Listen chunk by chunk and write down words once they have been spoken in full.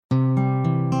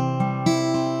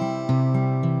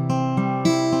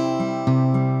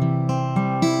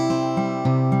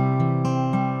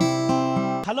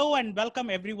welcome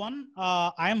everyone.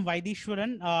 I am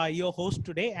Vaidishwaran, your host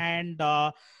today, and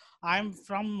I'm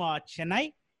from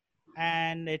Chennai.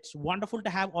 And it's wonderful to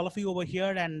have all of you over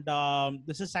here. And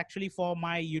this is actually for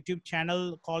my YouTube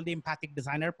channel called the Empathic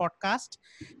Designer Podcast.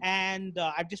 And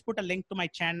I've just put a link to my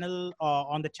channel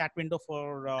on the chat window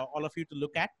for all of you to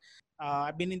look at.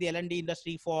 I've been in the L&D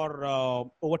industry for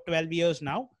over 12 years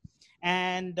now.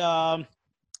 And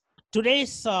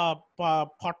today's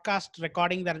podcast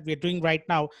recording that we're doing right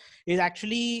now is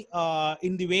actually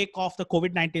in the wake of the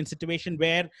COVID-19 situation,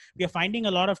 where we are finding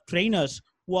a lot of trainers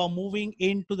who are moving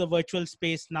into the virtual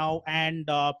space now. And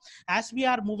as we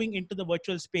are moving into the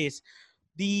virtual space,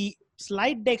 the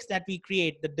slide decks that we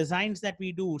create, the designs that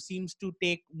we do seems to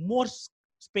take more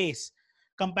space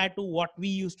compared to what we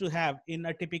used to have in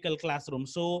a typical classroom.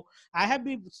 So I have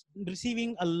been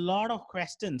receiving a lot of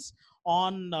questions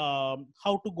on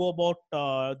how to go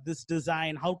about this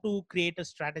design, how to create a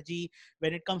strategy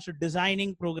when it comes to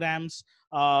designing programs,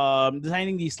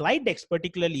 designing these slide decks,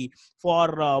 particularly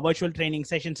for virtual training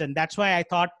sessions. And that's why I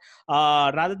thought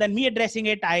rather than me addressing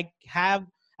it, I have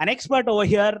an expert over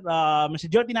here, Mr.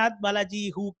 Jyotinath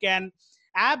Balaji, who can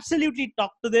absolutely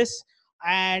talk to this.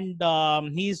 And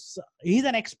he's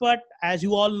an expert, as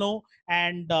you all know.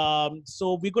 And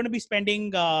so we're going to be spending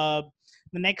the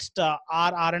next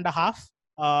hour and a half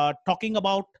talking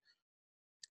about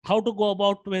how to go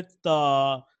about with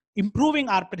improving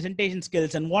our presentation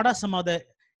skills, and what are some of the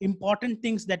important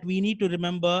things that we need to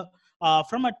remember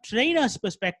from a trainer's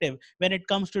perspective when it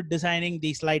comes to designing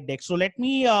the slide deck. So let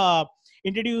me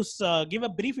give a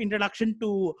brief introduction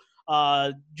to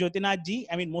Jyotinath ji.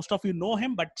 I mean, most of you know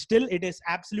him, but still it is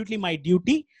absolutely my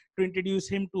duty to introduce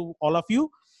him to all of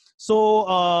you. So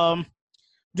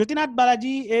Jyotinath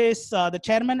Balaji is the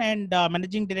chairman and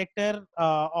managing director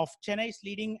of Chennai's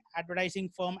leading advertising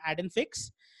firm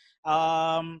Adenfix.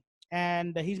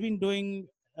 And he's been doing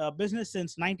business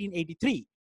since 1983.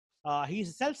 He's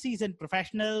a self-seasoned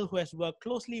professional who has worked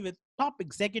closely with top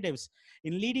executives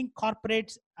in leading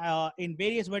corporates in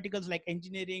various verticals like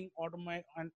engineering,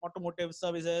 automotive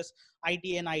services,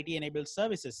 IT, and IT-enabled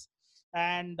services.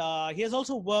 And he has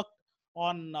also worked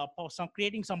on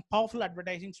creating some powerful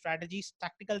advertising strategies,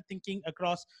 tactical thinking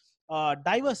across a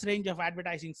diverse range of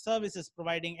advertising services,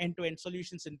 providing end-to-end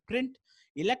solutions in print,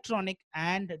 electronic,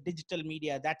 and digital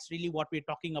media. That's really what we're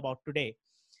talking about today.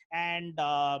 And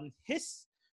his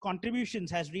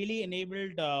contributions has really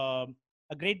enabled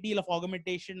a great deal of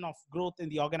augmentation of growth in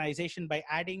the organization by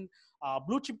adding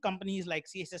blue chip companies like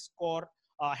CSS Core,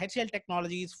 HCL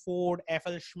Technologies, Ford,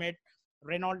 FL Schmidt,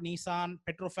 Renault, Nissan,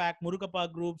 Petrofac,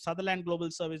 Murugappa Group, Sutherland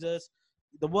Global Services,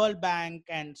 the World Bank,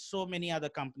 and so many other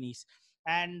companies.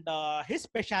 And his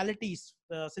specialities,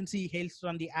 since he hails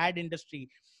from the ad industry,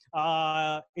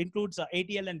 includes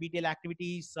ATL and BTL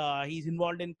activities. He's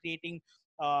involved in creating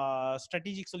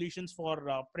strategic solutions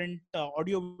for print,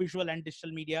 audio, visual, and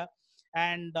digital media.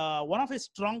 And one of his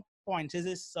strong points is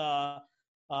his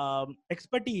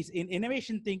expertise in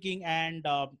innovation thinking and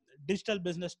digital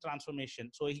business transformation.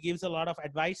 So he gives a lot of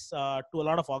advice to a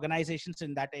lot of organizations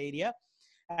in that area.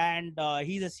 And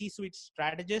he's a C-suite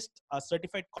strategist, a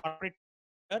certified corporate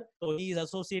trainer. So he's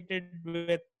associated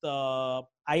with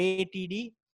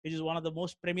IATD, which is one of the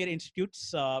most premier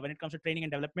institutes when it comes to training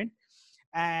and development.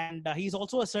 And he's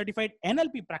also a certified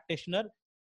NLP practitioner.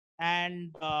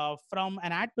 And from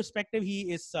an ad perspective,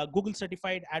 he is a Google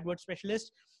certified AdWords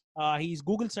specialist. He's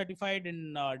Google certified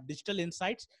in digital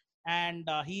insights, and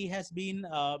he has been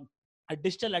a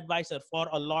digital advisor for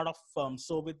a lot of firms.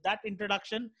 So with that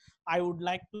introduction, I would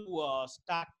like to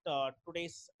start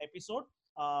today's episode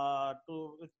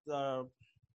with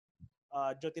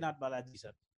Jyotinath Balaji,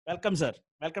 sir. Welcome, sir.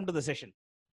 Welcome to the session.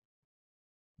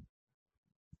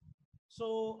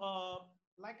 So,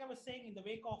 like I was saying, in the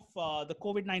wake of the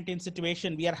COVID-19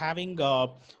 situation, we are having a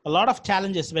lot of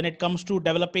challenges when it comes to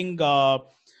developing a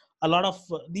lot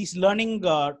of these learning,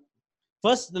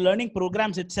 first the learning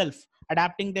programs itself,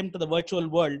 adapting them to the virtual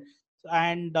world.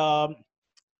 And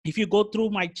if you go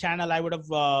through my channel, I would have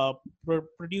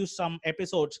produced some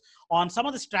episodes on some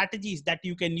of the strategies that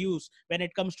you can use when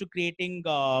it comes to creating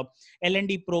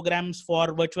L&D programs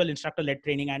for virtual instructor-led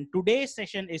training. And today's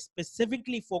session is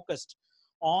specifically focused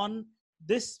on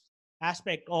this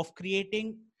aspect of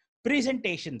creating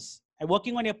presentations and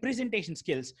working on your presentation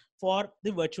skills for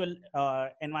the virtual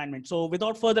environment. So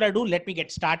without further ado, let me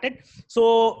get started.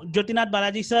 So Jyotinath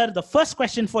Balaji, sir, the first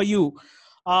question for you.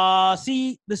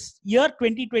 See, this year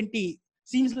 2020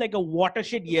 seems like a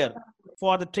watershed year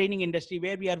for the training industry,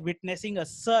 where we are witnessing a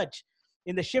surge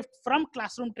in the shift from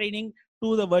classroom training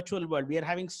to the virtual world. We are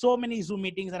having so many Zoom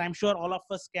meetings, and I'm sure all of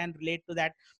us can relate to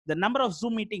that. The number of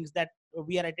Zoom meetings that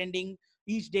we are attending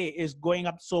each day is going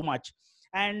up so much.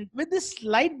 And with this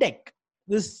slide deck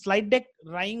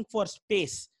vying for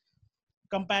space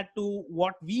compared to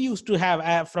what we used to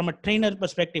have from a trainer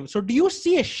perspective. So do you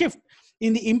see a shift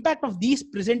in the impact of these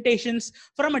presentations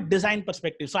from a design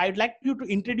perspective? So I'd like you to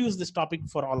introduce this topic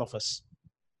for all of us.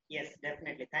 Yes,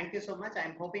 definitely. Thank you so much.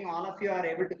 I'm hoping all of you are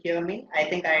able to hear me. I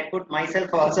think I put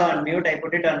myself also on mute. I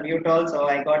put it on mute also.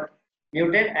 I got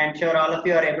muted. I'm sure all of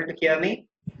you are able to hear me.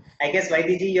 I guess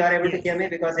Vaidiji, you are able to hear me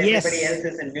because everybody else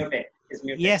is muted.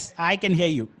 Yes, I can hear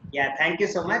you. Yeah, thank you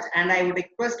so much. And I would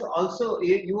request also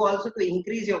you also to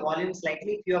increase your volume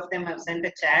slightly. Few of them have sent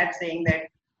a chat saying that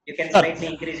you can slightly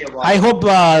increase your volume. I hope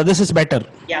this is better.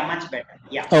 Yeah, much better.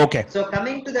 Yeah. Okay. So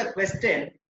coming to the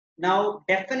question, now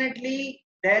definitely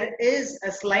there is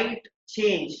a slight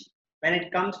change when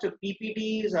it comes to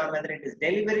PPTs, or whether it is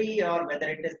delivery, or whether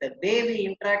it is the way we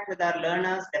interact with our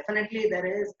learners. Definitely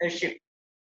there is a shift.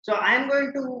 So I am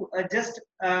going to just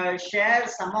share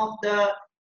some of the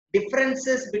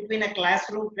differences between a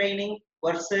classroom training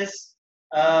versus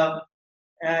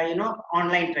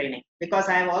online training, because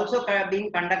I have also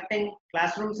been conducting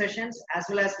classroom sessions as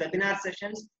well as webinar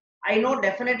sessions. I know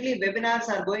definitely webinars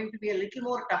are going to be a little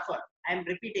more tougher. I'm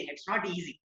repeating, it's not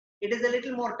easy. It is a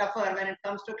little more tougher when it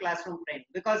comes to classroom training,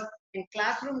 because in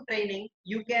classroom training,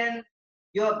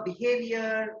 your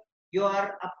behavior,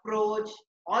 your approach,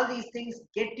 all these things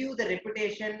get you the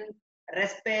reputation,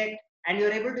 respect, and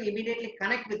you're able to immediately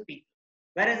connect with people.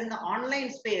 Whereas in the online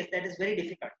space, that is very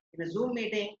difficult. In a Zoom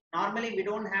meeting, normally we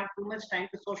don't have too much time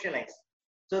to socialize.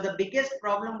 So the biggest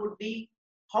problem would be,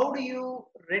 how do you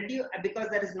reduce, because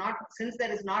since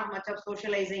there is not much of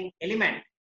socializing element,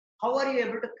 how are you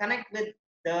able to connect with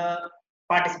the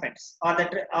participants or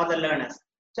the learners?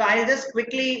 So I'll just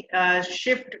quickly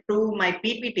shift to my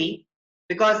PPT,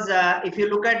 because if you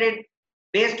look at it,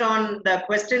 based on the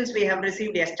questions we have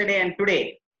received yesterday and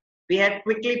today, we had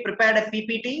quickly prepared a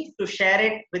PPT to share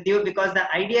it with you, because the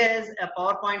idea is a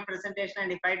PowerPoint presentation,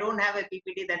 and if I don't have a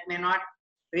PPT, that may not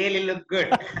really look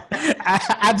good.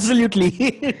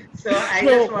 Absolutely. So I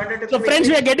just wanted to. So friends,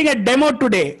 we are getting a demo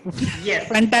today. Yes.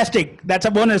 Fantastic. That's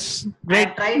a bonus. Great.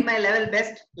 I've tried my level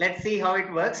best. Let's see how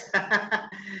it works.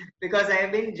 Because I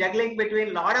have been juggling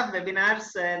between a lot of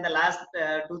webinars in the last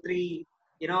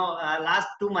last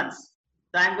 2 months.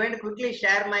 So I'm going to quickly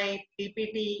share my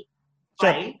PPT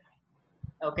file. Sure.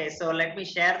 Okay, so let me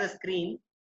share the screen.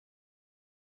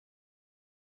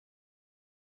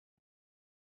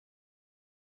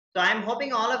 So I'm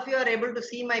hoping all of you are able to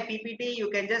see my PPT. You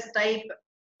can just type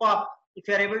POP if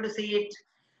you're able to see it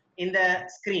in the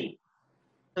screen.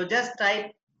 So just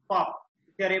type POP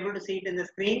if you're able to see it in the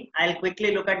screen. I'll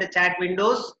quickly look at the chat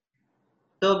windows.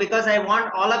 So because I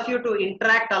want all of you to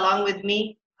interact along with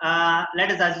me,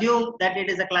 let us assume that it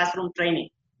is a classroom training.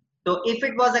 So if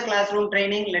it was a classroom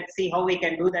training, let's see how we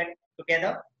can do that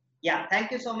together. Yeah, thank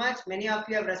you so much. Many of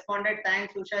you have responded.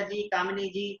 Thanks, Usha ji,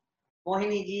 Kamini ji,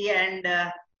 Mohini ji, and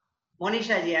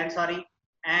Monisha ji. I'm sorry.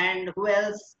 And who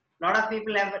else? A lot of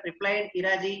people have replied.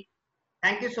 Ira ji,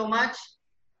 thank you so much.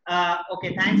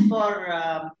 Okay, thanks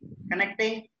for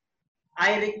connecting.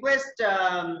 I request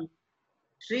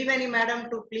Srivani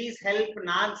madam to please help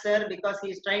Nag sir, because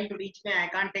he is trying to reach me. I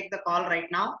can't take the call right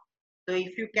now. So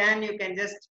if you can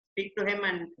just speak to him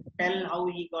and tell how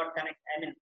he got connected. I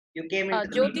mean, you came into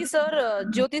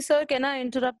Jyoti sir, can I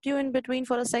interrupt you in between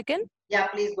for a second? Yeah,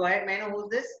 please go ahead. May I know who's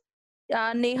this?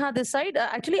 Neha this side.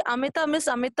 Actually, Miss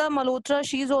Amita Malhotra,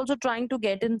 she's also trying to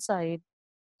get inside.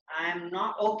 I'm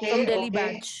not okay. From Delhi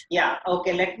batch. Yeah,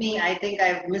 okay. I think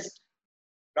I've missed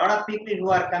a lot of people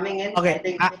who are coming in.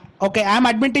 Okay, okay, I'm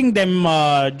admitting them,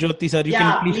 Jyoti sir. You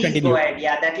can please continue. Go ahead.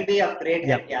 Yeah, that will be of great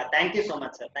help. Yeah, thank you so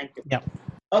much, sir. Thank you. Yeah.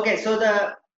 Okay, so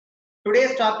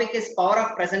today's topic is power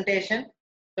of presentation.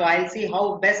 So I'll see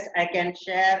how best I can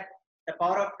share the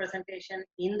power of presentation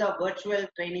in the virtual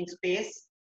training space.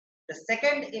 The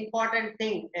second important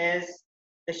thing is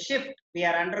the shift we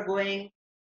are undergoing,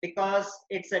 because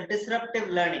it's a disruptive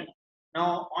learning.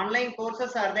 Now, online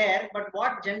courses are there, but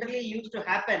what generally used to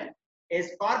happen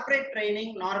is corporate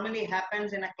training normally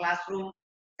happens in a classroom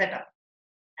setup.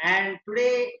 And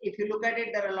today, if you look at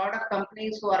it, there are a lot of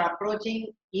companies who are approaching,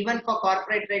 even for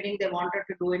corporate training, they wanted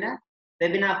to do in a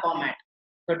webinar format.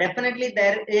 So definitely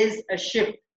there is a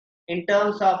shift in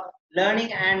terms of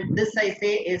learning, and this I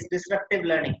say is disruptive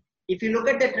learning. If you look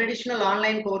at the traditional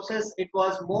online courses, it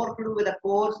was more to do with a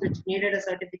course which needed a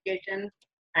certification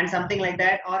and something like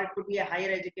that, or it could be a higher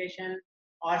education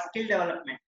or skill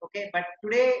development. Okay, but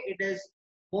today it is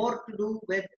more to do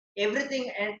with everything,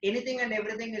 and anything and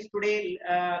everything is today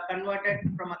converted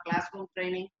from a classroom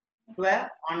training to a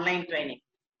online training.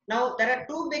 Now, there are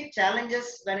two big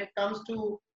challenges when it comes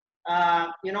to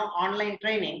online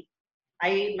training.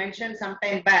 I mentioned some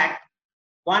time back.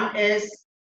 One is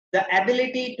the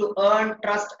ability to earn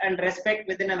trust and respect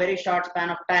within a very short span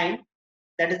of time.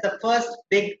 That is the first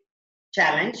big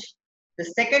challenge. The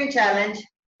second challenge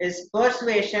is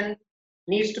persuasion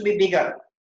needs to be bigger,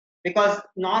 because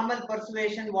normal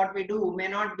persuasion, what we do, may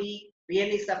not be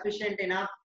really sufficient enough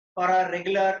for our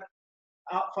regular,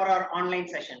 for our online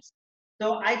sessions.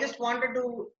 So I just wanted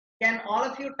to, can all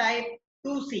of you type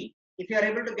 2C if you are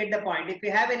able to get the point. If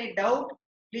you have any doubt,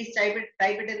 please type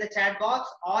it in the chat box,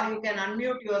 or you can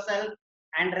unmute yourself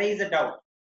and raise a doubt.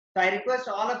 So I request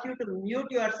all of you to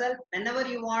mute yourself. Whenever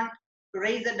you want to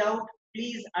raise a doubt,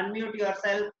 please unmute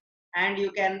yourself and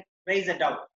you can raise a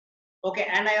doubt. Okay,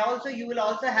 and you will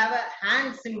also have a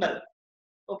hand symbol.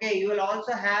 Okay, you will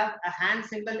also have a hand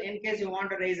symbol in case you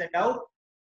want to raise a doubt.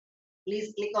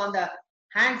 Please click on the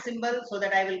hand symbol so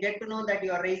that I will get to know that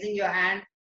you are raising your hand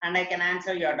and I can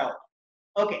answer your doubt.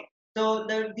 Okay, so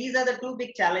these are the two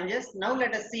big challenges. Now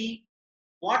let us see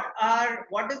what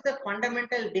is the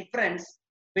fundamental difference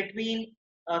between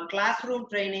a classroom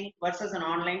training versus an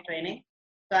online training.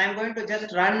 So I'm going to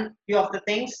just run few of the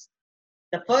things.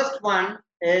 The first one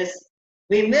is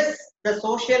we miss the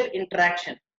social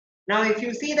interaction. Now, if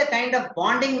you see the kind of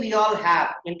bonding we all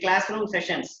have in classroom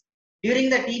sessions, during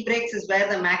the tea breaks is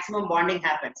where the maximum bonding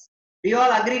happens. Do you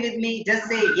all agree with me? Just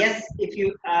say yes if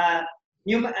you,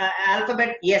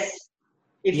 alphabet yes,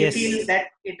 if you feel that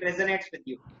it resonates with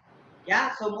you.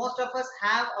 Yeah, so most of us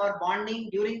have our bonding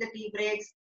during the tea breaks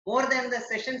more than the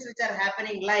sessions which are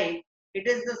happening live. It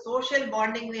is the social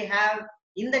bonding we have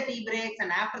in the tea breaks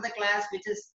and after the class, which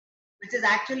is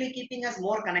actually keeping us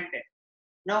more connected.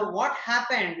 Now, what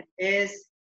happened is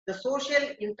the social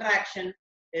interaction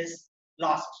is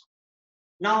lost.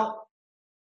 Now,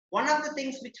 one of the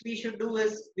things which we should do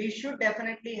is we should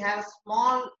definitely have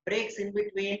small breaks in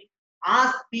between,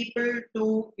 ask people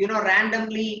to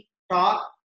randomly talk,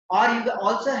 or you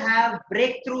also have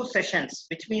breakthrough sessions,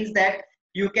 which means that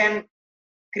you can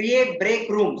create break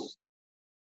rooms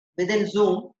within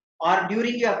Zoom or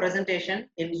during your presentation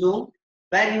in Zoom,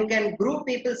 where you can group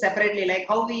people separately, like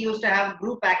how we used to have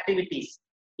group activities.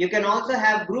 You can also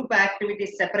have group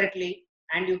activities separately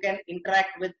and you can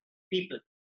interact with people.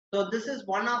 So this is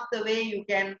one of the way you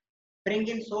can bring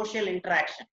in social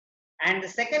interaction. And the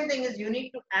second thing is you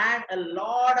need to add a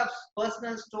lot of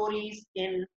personal stories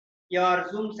in your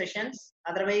Zoom sessions.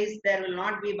 Otherwise, there will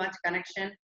not be much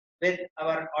connection with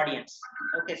our audience.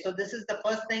 Okay, so this is the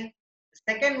first thing.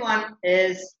 The second one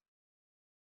is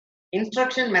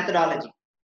instruction methodology.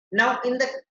 Now, in the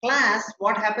class,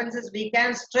 what happens is we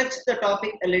can stretch the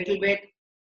topic a little bit.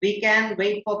 We can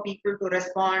wait for people to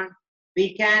respond.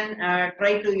 We can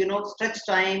try to, stretch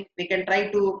time. We can try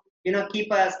to,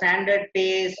 keep a standard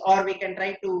pace, or we can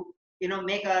try to,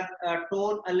 make our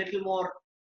tone a little more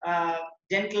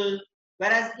gentle.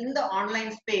 Whereas in the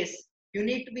online space, you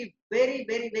need to be very,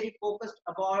 very, very focused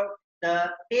about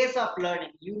the pace of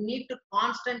learning. You need to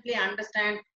constantly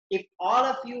understand if all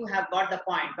of you have got the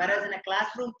point. Whereas in a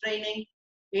classroom training,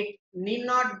 it need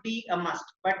not be a must.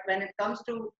 But when it comes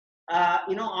to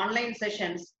online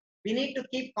sessions, we need to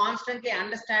keep constantly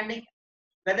understanding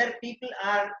whether people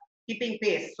are keeping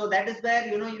pace. So that is where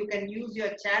you can use your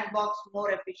chat box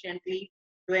more efficiently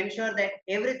to ensure that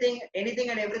anything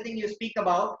and everything you speak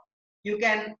about, you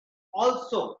can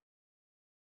also.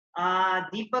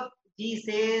 Deepak G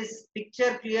says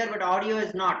picture clear but audio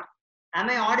is not. Am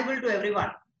I audible to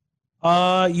everyone?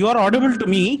 You are audible to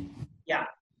me. Yeah.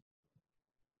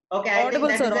 Okay, Audible, I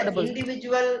think that sir, is audible. an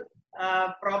individual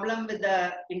problem with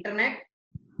the internet.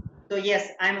 So yes,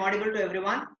 I'm audible to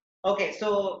everyone. Okay,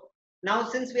 so now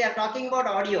since we are talking about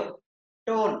audio,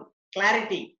 tone,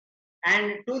 clarity,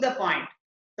 and to the point,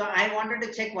 so I wanted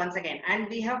to check once again. And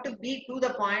we have to be to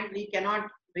the point. We cannot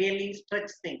really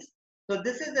stretch things. So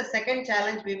this is the second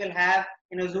challenge we will have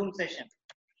in a Zoom session.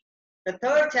 The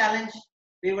third challenge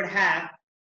we would have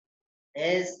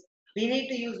is we need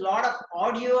to use a lot of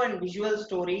audio and visual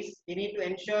stories. We need to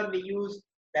ensure we use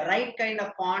the right kind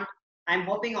of font. I'm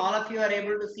hoping all of you are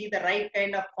able to see the right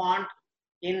kind of font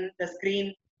in the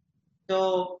screen.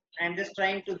 So I'm just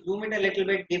trying to zoom it a little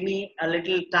bit. Give me a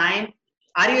little time.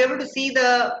 Are you able to see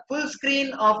the full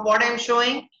screen of what I'm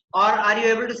showing, or are you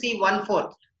able to see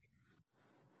 1/4?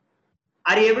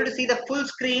 Are you able to see the full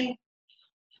screen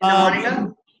in the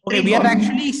monitor? Okay, we are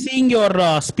actually seeing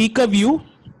your speaker view.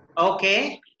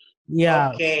 Okay.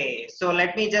 Yeah. Okay. So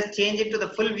let me just change it to the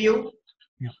full view.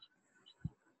 Yeah.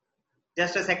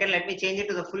 Just a second. Let me change it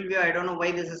to the full view. I don't know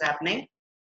why this is happening.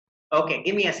 Okay.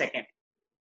 Give me a second.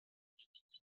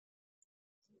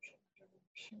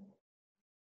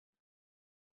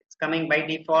 coming by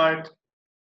default.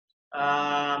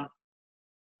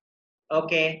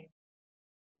 Okay.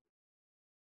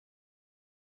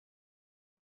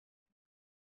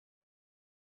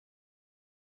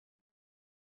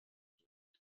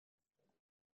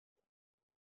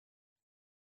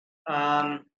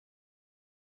 I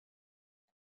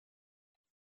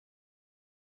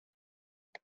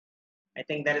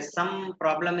think there is some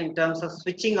problem in terms of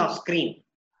switching of screen.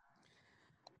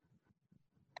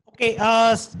 Okay,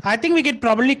 I think we could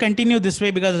probably continue this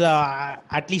way because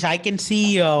at least I can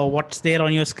see what's there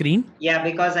on your screen. Yeah,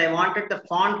 because I wanted the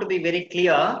font to be very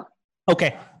clear.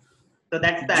 Okay. So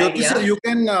that's the Jyoti idea. sir, you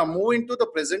can move into the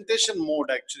presentation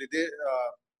mode actually.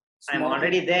 I'm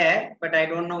already there, but I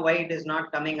don't know why it is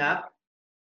not coming up.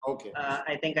 Okay.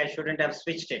 I think I shouldn't have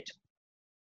switched it.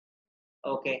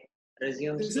 Okay,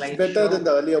 resume This slide is better show. than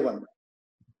the earlier one.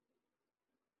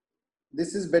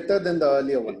 This is better than the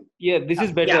earlier one. Yeah, this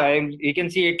is better. Yeah. You can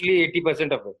see at least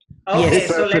 80% of it. Okay, Yes.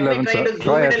 so let me F11, try sir. to zoom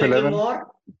Try it a little F11.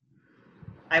 more.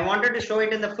 I wanted to show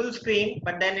it in the full screen,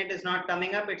 but then it is not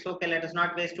coming up. It's okay. Let us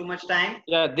not waste too much time.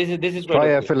 Yeah, this is Try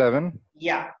quite okay. F11.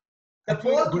 Yeah. The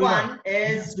fourth one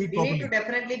is we need to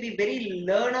definitely be very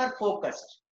learner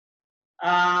focused.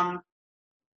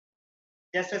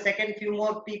 Just a second, few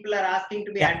more people are asking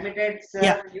to be admitted. Sir,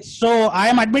 Yeah. So I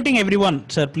am admitting everyone,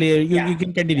 sir. Please, you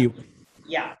can continue.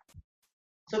 Yeah.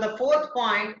 So the fourth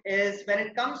point is when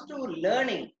it comes to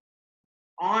learning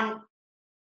on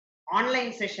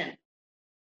online session,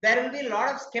 there will be a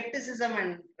lot of skepticism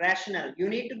and rationale. You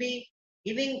need to be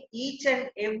giving each and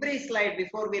every slide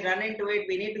before we run into it.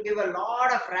 We need to give a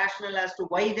lot of rationale as to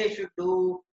why they should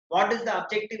do, what is the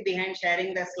objective behind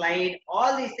sharing the slide.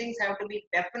 All these things have to be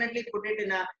definitely put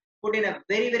in a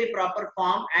very, very proper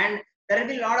form, and there will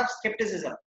be a lot of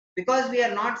skepticism because we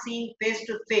are not seeing face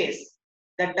to face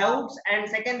the doubts. And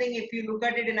second thing, if you look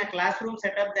at it in a classroom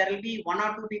setup, there will be one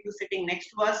or two people sitting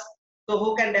next to us, so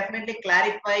who can definitely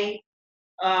clarify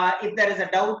if there is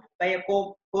a doubt by a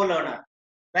co-learner.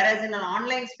 Whereas in an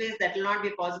online space, that will not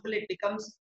be possible. It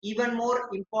becomes even more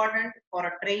important for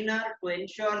a trainer to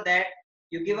ensure that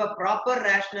you give a proper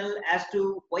rationale as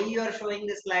to why you are showing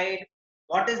this slide,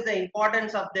 what is the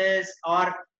importance of this,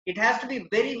 or it has to be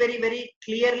very, very, very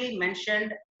clearly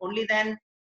mentioned. Only then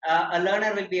a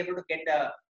learner will be able to get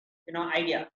the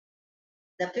idea.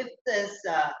 The fifth is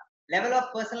level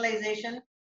of personalization,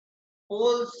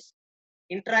 polls,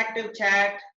 interactive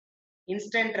chat,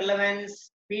 instant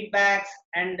relevance, feedbacks,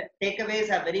 and takeaways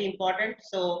are very important.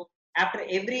 So after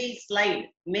every slide,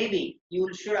 maybe you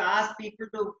should ask people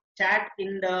to chat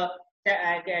in the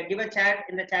give a chat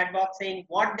in the chat box saying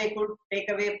what they could take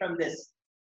away from this.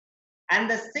 And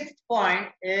the sixth point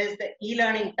is the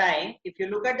e-learning time. If you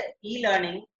look at the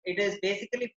e-learning, it is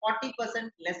basically 40%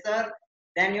 lesser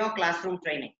than your classroom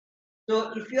training.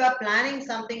 So if you are planning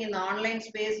something in the online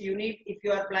space, if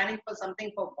you are planning for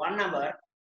something for 1 hour,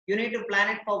 you need to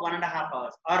plan it for 1.5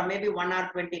 hours or maybe 1 hour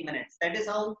 20 minutes. That is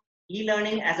how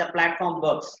e-learning as a platform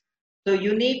works. So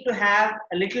you need to have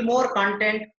a little more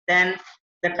content than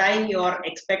the time you are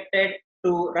expected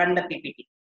to run the PPT.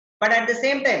 But at the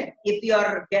same time, if you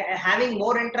are having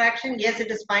more interaction, yes,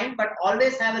 it is fine, but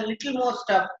always have a little more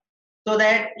stuff so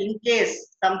that in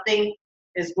case something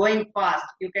is going fast,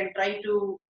 you can try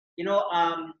to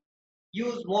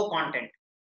use more content.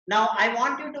 Now, I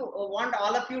want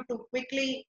all of you to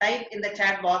quickly type in the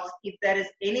chat box if there is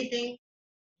anything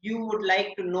you would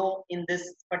like to know in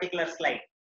this particular slide.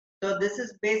 So this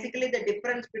is basically the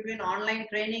difference between online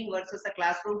training versus a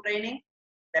classroom training.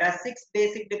 There are 6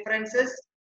 basic differences.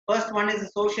 First one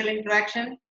is social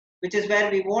interaction, which is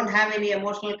where we won't have any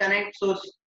emotional connect. So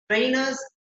trainers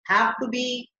have to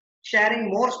be sharing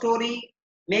more story,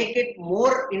 make it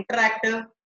more interactive,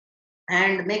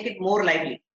 and make it more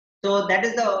lively. So that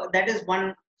is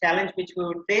one challenge which we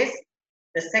would face.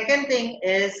 The second thing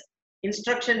is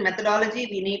instruction methodology.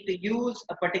 We need to use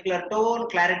a particular tone,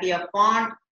 clarity of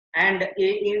font, and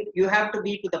you have to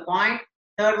be to the point.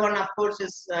 Third one, of course,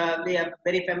 is we are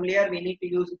very familiar. We need to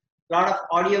use a lot of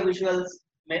audio visuals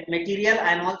material.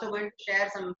 I'm also going to share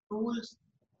some tools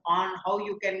on how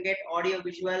you can get audio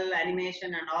visual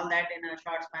animation and all that in a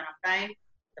short span of time.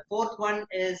 The fourth one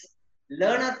is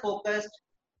learner focused.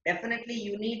 Definitely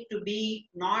you need to be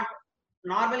not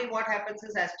normally what happens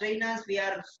is as trainers we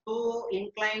are so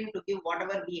inclined to give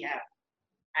whatever we have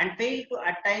and fail to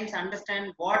at times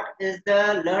understand what is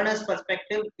the learner's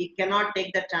perspective. We cannot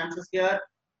take the chances here.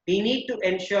 We need to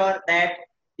ensure that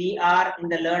we are in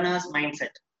the learner's mindset.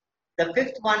 The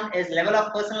fifth one is level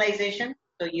of personalization.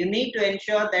 So you need to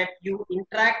ensure that you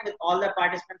interact with all the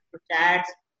participants through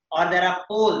chats, or there are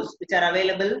polls which are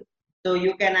available. So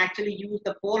you can actually use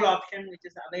the poll option which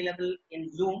is available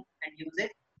in Zoom and use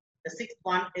it. The sixth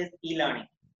one is e-learning.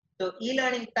 So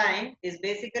e-learning time is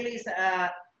basically,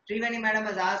 Srivani madam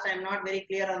has asked, I'm not very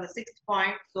clear on the sixth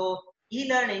point. So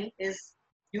e-learning is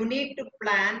you need to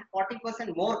plan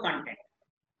 40% more content.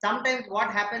 Sometimes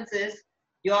what happens is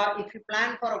if you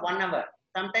plan for 1 hour,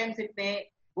 sometimes it may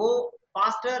go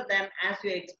faster than as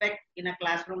you expect in a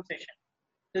classroom session.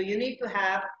 So you need to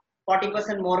have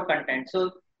 40% more content.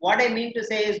 So what I mean to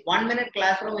say is 1 minute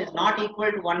classroom is not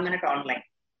equal to 1 minute online.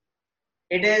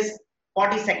 It is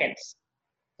 40 seconds.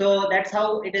 So that's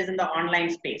how it is in the online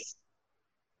space.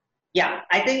 Yeah,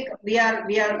 I think we are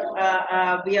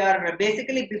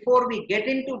basically, before we get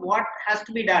into what has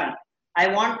to be done, I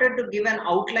wanted to give an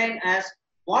outline as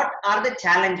what are the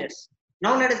challenges.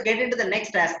 Now let us get into the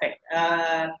next aspect.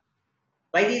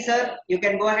 Vaidhi sir, you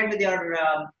can go ahead with your.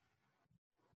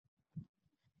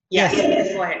 Yes.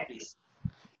 Yes, go ahead, please.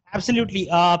 Absolutely.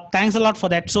 Thanks a lot for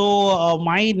that. So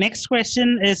my next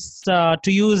question is to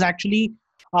you is actually,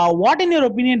 what in your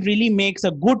opinion really makes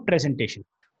a good presentation?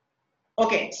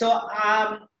 Okay, so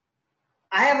I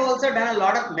have also done a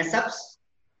lot of mess ups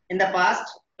in the past,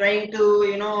 trying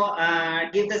to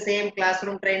give the same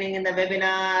classroom training in the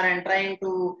webinar and trying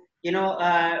to see,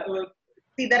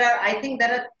 I think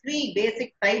there are three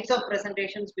basic types of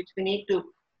presentations which we need to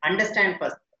understand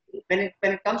first. When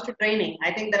it comes to training,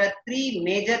 I think there are three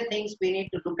major things we need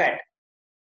to look at.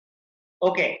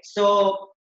 Okay,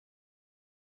 so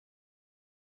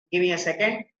give me a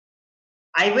second.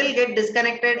 I will get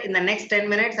disconnected in the next 10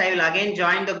 minutes. I will again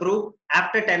join the group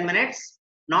after 10 minutes.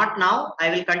 Not now, I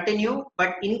will continue.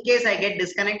 But in case I get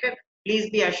disconnected, please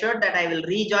be assured that I will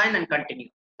rejoin and continue.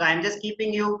 So I'm just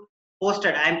keeping you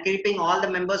posted. I'm keeping all the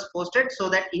members posted so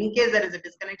that in case there is a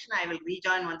disconnection, I will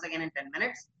rejoin once again in 10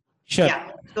 minutes. Sure.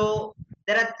 Yeah. So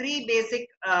there are three basic,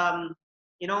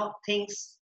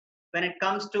 things when it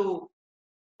comes to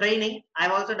training.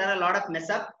 I've also done a lot of mess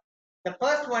up. The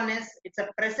first one is it's a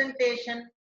presentation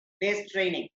based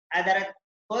training.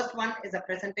 First one is a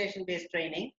presentation based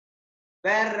training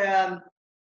where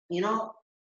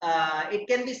it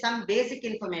can be some basic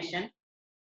information,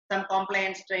 some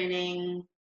compliance training,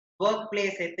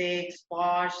 workplace ethics,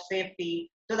 POSH, safety.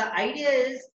 So the idea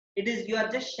is you are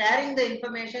just sharing the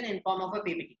information in form of a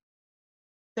PPT.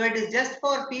 So it is just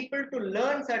for people to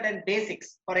learn certain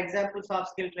basics. For example,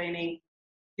 soft skill training.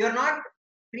 You're not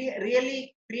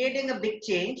really creating a big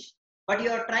change, but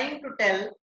you're trying to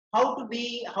tell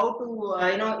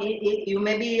you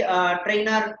may be a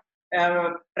trainer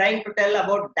trying to tell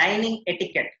about dining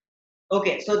etiquette.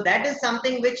 Okay, so that is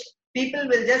something which people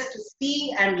will just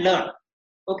see and learn.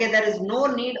 Okay, there is no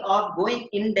need of going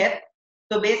in depth.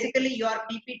 So basically your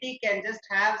PPT can just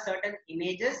have certain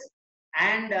images,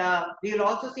 and we will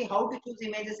also see how to choose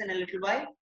images in a little while.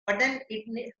 But then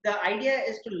the idea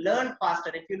is to learn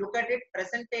faster. If you look at it,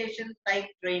 presentation type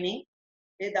training,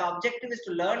 the objective is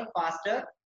to learn faster,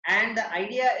 and the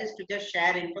idea is to just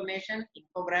share information,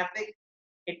 infographic.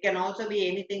 It can also be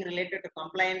anything related to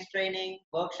compliance training,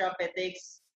 workshop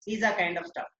ethics, these are kind of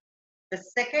stuff. The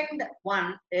second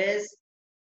one is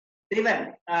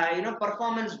driven,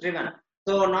 performance driven.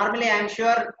 So normally I'm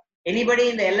sure anybody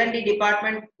in the L&D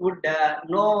department would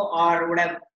know or would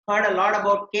have heard a lot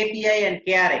about KPI and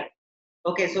KRA.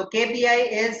 Okay, so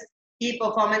KPI is key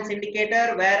performance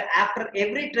indicator, where after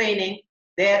every training,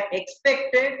 they are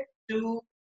expected to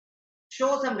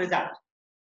show some result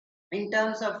in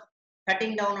terms of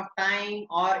cutting down of time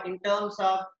or in terms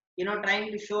of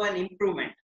trying to show an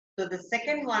improvement. So the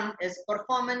second one is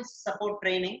performance support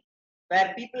training,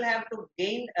 where people have to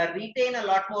retain a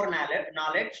lot more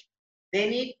knowledge.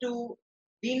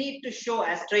 We need to show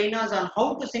as trainers on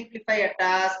how to simplify a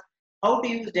task, how to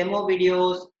use demo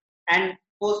videos and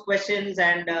post questions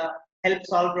and help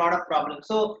solve a lot of problems.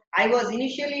 So I was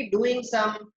initially doing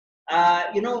some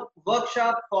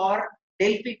workshop for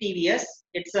Delphi TVS.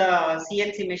 It's a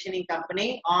CNC machining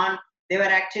company. They were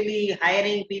actually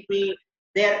hiring people.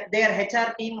 Their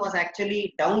HR team was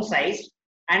actually downsized,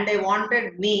 and they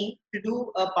wanted me to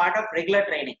do a part of regular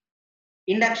training,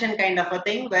 induction kind of a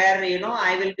thing, where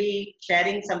I will be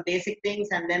sharing some basic things,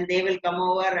 and then they will come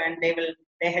over and the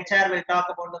HR will talk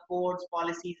about the codes,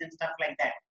 policies, and stuff like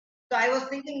that. So I was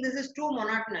thinking, this is too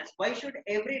monotonous. Why should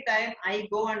every time I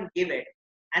go and give it?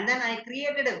 And then I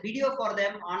created a video for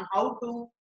them on how to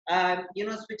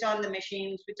switch on the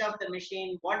machine, switch off the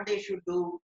machine, what they should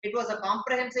do. It was a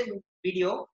comprehensive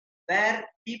video where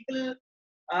people,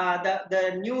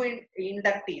 the new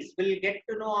inductees will get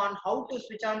to know on how to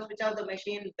switch on, switch off the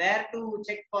machine, where to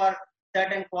check for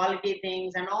certain quality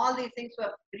things, and all these things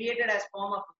were created as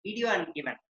form of video and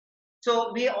given.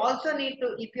 So we also need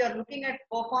to, if you are looking at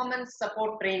performance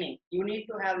support training, you need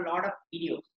to have a lot of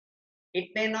videos. It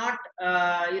may not,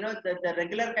 the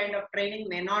regular kind of training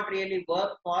may not really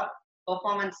work for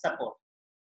performance support.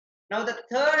 Now the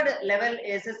third level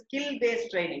is a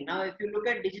skill-based training. Now if you look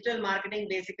at digital marketing,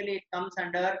 basically it comes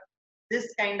under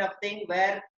this kind of thing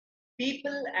where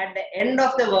people at the end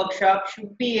of the workshop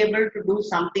should be able to do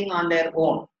something on their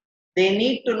own. They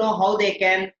need to know how they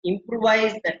can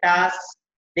improvise the tasks.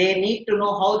 They need to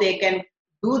know how they can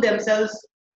do themselves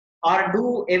or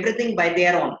do everything by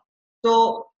their own.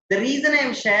 So the reason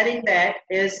I'm sharing that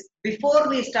is before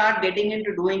we start getting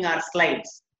into doing our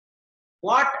slides,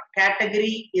 what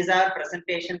category is our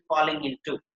presentation falling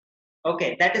into?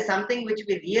 Okay, that is something which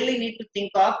we really need to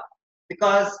think of,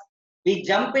 because we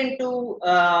jump into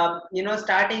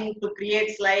starting to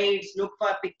create slides, look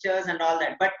for pictures and all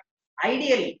that. But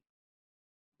ideally,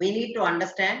 we need to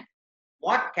understand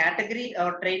what category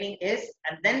our training is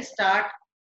and then start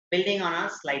building on our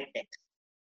slide deck.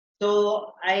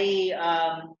 So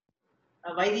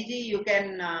Vaidiji, you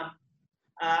can,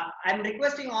 I'm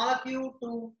requesting all of you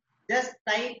to just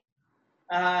type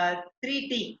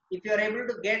 3T. If you are able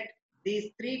to get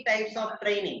these 3 types of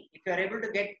training, if you are able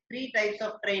to get 3 types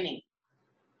of training,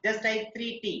 just type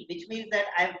 3T, which means that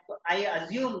I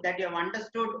assume that you have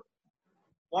understood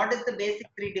what is the basic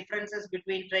 3 differences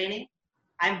between training.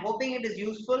 I'm hoping it is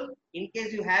useful. In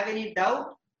case you have any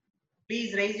doubt,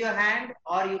 please raise your hand,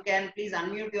 or you can please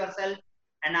unmute yourself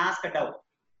and ask a doubt.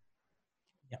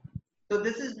 Yeah. So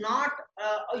this is not,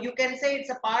 you can say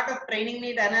it's a part of training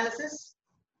need analysis,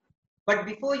 but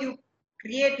before you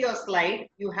create your slide,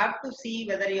 you have to see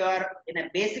whether you are in a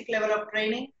basic level of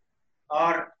training,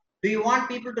 or do you want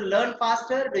people to learn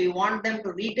faster? Do you want them to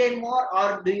retain more,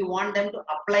 or do you want them to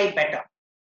apply better?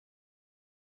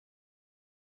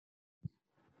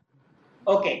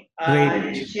 Okay,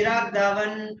 Chirag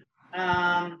Dhawan,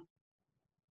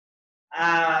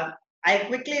 I'll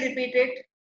quickly repeat it.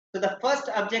 So the first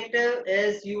objective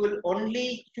is you will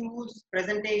only choose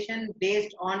presentation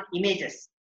based on images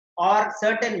or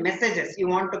certain messages you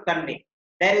want to convey.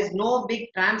 There is no big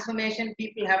transformation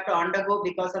people have to undergo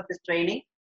because of this training.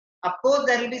 Of course,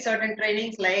 there will be certain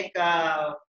trainings like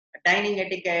dining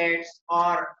etiquettes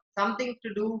or something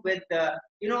to do with,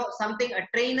 something a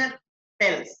trainer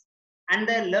tells and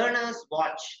the learners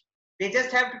watch. They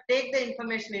just have to take the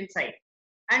information inside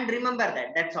and remember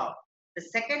that. That's all. The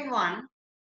second one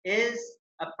is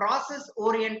a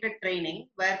process-oriented training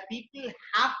where people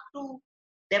have to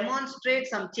demonstrate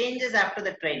some changes after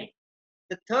the training.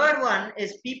 The third one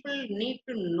is people need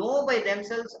to know by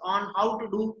themselves on how to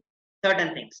do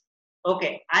certain things.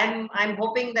 Okay, I'm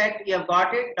hoping that you have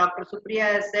got it. Dr.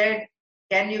 Supriya has said,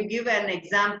 can you give an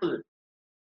example?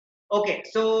 Okay,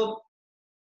 so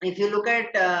if you look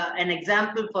at an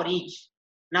example for each.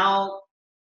 Now,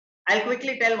 I'll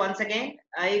quickly tell once again,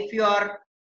 if you're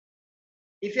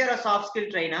a soft skill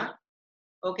trainer,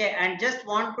 okay, and just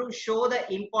want to show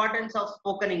the importance of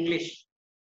spoken English,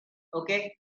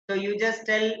 okay, so you just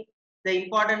tell the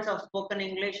importance of spoken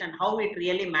English and how it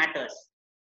really matters.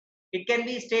 It can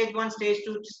be stage 1, stage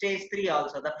 2, stage 3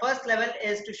 also. The first level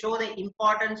is to show the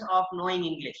importance of knowing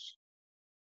English.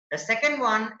 The second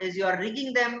one is you are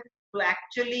rigging them to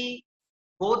actually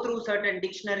go through certain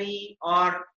dictionary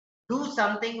or do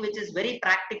something which is very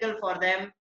practical for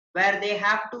them, where they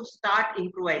have to start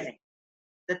improvising.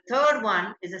 The third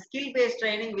one is a skill-based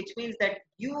training, which means that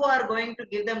you are going to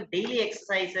give them daily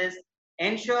exercises,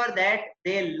 ensure that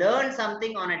they learn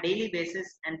something on a daily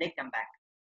basis and they come back.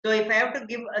 So if I have to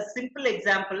give a simple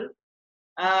example,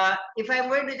 if I'm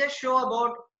going to just show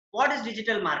about what is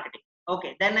digital marketing,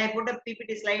 okay, then I put a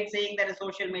PPT slide saying there is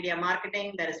social media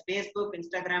marketing, there is Facebook,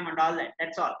 Instagram and all that.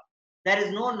 That's all. There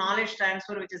is no knowledge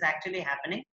transfer which is actually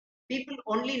happening. People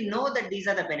only know that these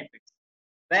are the benefits.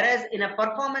 Whereas in a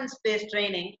performance-based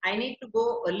training, I need to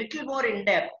go a little more in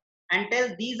depth and tell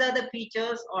these are the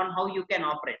features on how you can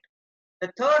operate.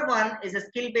 The third one is a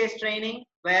skill-based training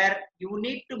where you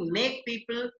need to make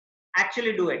people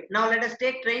actually do it. Now let us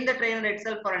take train the trainer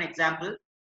itself for an example.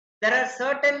 There are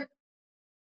certain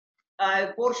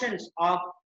portions of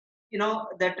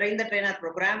the train the trainer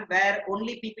program where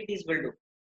only PPTs will do.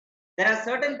 There are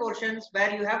certain portions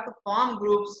where you have to form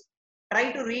groups,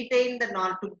 try to retain the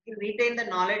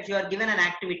knowledge. You are given an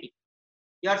activity.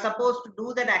 You are supposed to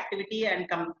do that activity and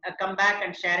come back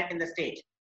and share it in the stage.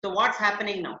 So what's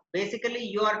happening now? Basically,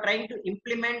 you are trying to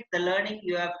implement the learning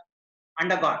you have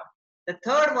undergone. The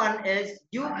third one is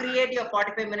you create your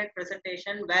 45-minute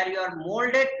presentation where you are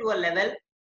molded to a level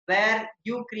where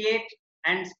you create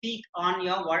and speak on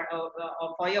your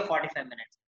for your 45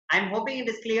 minutes. I'm hoping it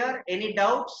is clear. Any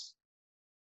doubts?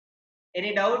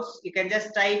 Any doubts? You can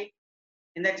just type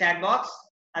in the chat box.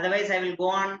 Otherwise, I will go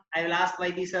on. I will ask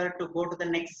Vaidhi sir to go to the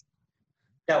next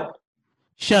doubt.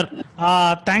 Sure.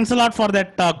 Thanks a lot for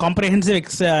that comprehensive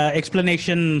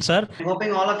explanation, sir. I'm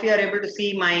hoping all of you are able to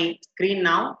see my screen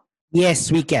now.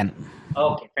 Yes, we can.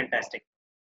 Okay, fantastic.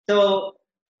 So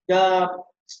the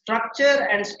structure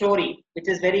and story, which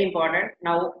is very important.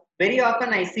 Now, very often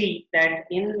I see that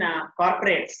in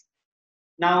corporates,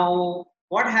 now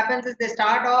what happens is they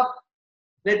start off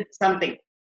with something.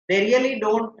 They really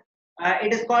don't.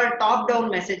 It is called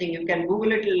top-down messaging. You can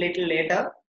Google it a little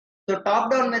later. So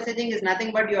top-down messaging is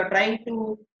nothing but you are trying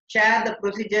to share the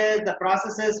procedures, the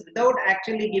processes without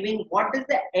actually giving what is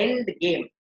the end game,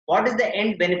 what is the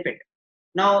end benefit.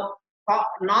 Now,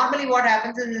 normally what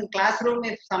happens is in classroom,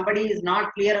 if somebody is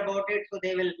not clear about it, so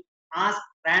they will ask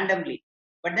randomly.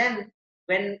 But then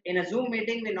when in a Zoom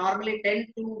meeting, we normally tend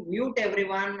to mute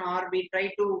everyone, or we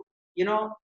try to,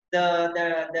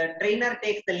 the trainer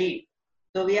takes the lead.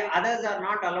 So others are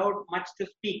not allowed much to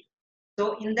speak.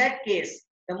 So in that case,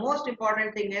 the most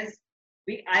important thing is,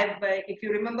 if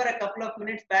you remember a couple of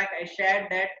minutes back, I shared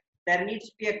that there needs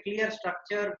to be a clear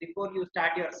structure before you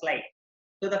start your slide.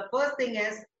 So the first thing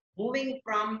is moving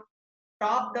from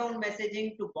top-down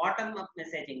messaging to bottom-up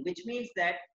messaging, which means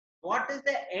that what is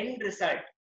the end result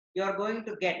you are going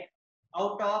to get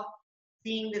out of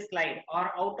seeing this slide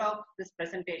or out of this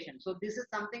presentation. So this is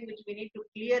something which we need to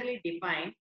clearly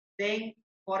define, saying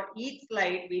for each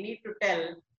slide we need to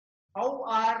tell how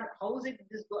is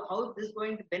this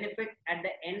going to benefit at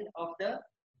the end of the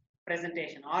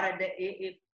presentation, or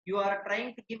if you are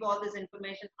trying to give all this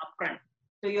information upfront.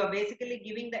 So you are basically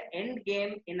giving the end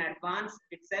game in advance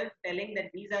itself, telling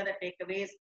that these are the takeaways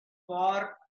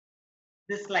for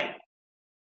this slide.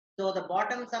 So the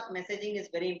bottoms up messaging is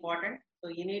very important. So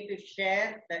you need to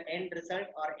share the end result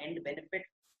or end benefit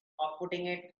of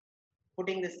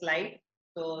putting the slide.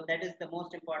 So that is the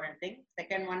most important thing.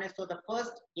 Second one is, so the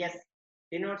first, yes,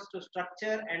 denotes to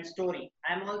structure and story.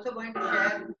 I'm also going to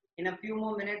share in a few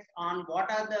more minutes on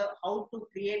how to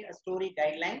create a story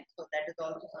guideline. So that is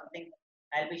also something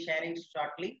I'll be sharing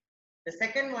shortly. The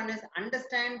second one is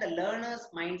understand the learner's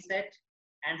mindset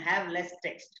and have less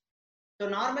text. So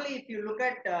normally, if you look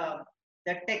at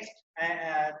the text,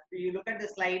 you look at the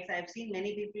slides, I've seen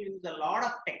many people use a lot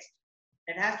of text.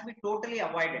 That has to be totally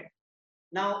avoided.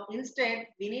 Now, instead,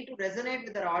 we need to resonate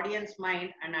with our audience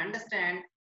mind and understand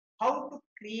how to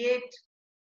create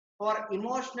for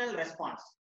emotional response.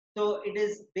 So it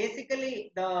is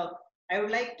basically I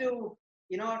would like to,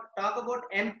 talk about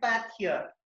empath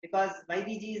here, because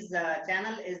Vaidhiji's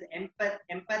channel is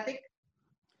Empathic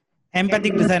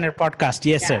Designer podcast.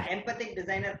 Yes, sir. Empathic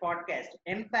Designer podcast.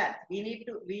 Empath. We need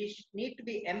to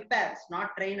be empaths,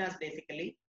 not trainers,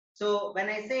 basically. So when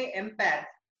I say empath,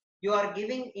 you are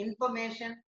giving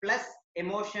information plus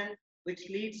emotion, which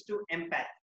leads to empath,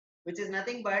 which is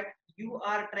nothing but you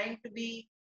are trying to be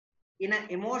in an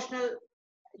emotional.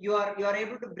 You are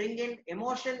able to bring in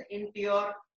emotion into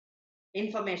your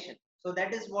information. So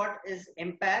that is what is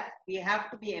empath. We have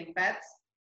to be empaths.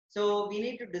 So we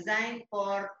need to design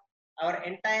for our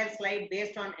entire slide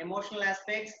based on emotional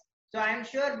aspects. So I'm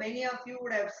sure many of you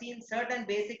would have seen certain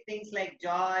basic things like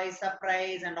joy,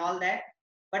 surprise, and all that.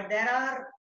 But there are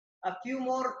a few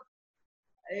more,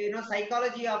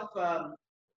 psychology of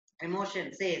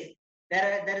emotion says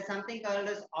there is something called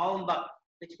as aumbak,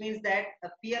 which means that a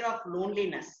fear of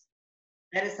loneliness.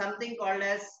 There is something called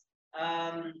as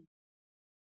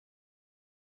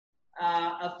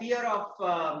a fear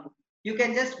of, you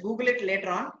can just Google it later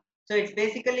on. So it's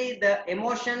basically the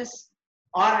emotions,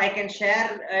 or I can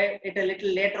share it a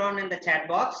little later on in the chat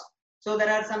box. So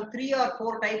there are some 3 or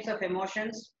 4 types of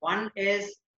emotions. One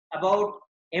is about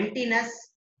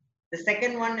emptiness. The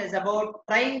second one is about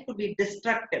trying to be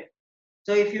destructive.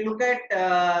 So if you look at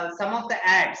some of the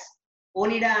ads,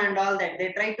 Onida and all that,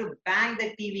 they try to bang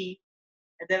the TV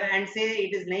and say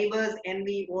it is neighbors,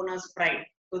 envy, owners, pride.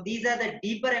 So these are the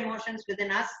deeper emotions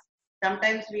within us.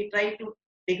 Sometimes we try to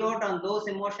dig out on those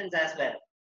emotions as well.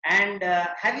 And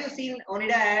have you seen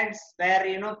Onida ads where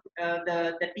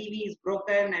the TV is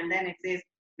broken and then it says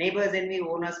neighbors, envy,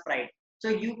 owners, pride? So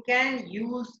you can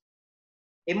use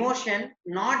emotion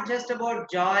not just about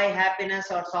joy,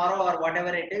 happiness, or sorrow, or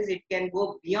whatever it is. It can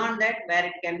go beyond that, where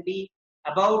it can be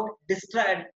about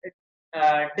destruction.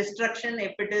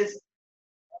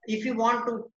 If you want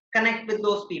to connect with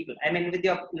those people, I mean with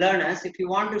your learners, if you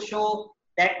want to show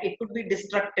that it could be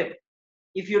destructive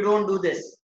if you don't do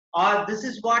this, or this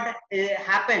is what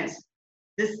happens,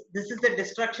 this is the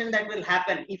destruction that will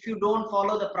happen if you don't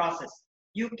follow the process.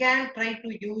 You can try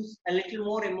to use a little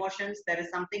more emotions. There is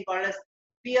something called as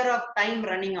fear of time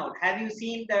running out. Have you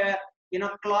seen the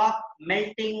clock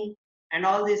melting and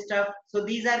all this stuff? So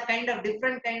these are kind of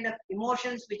different kind of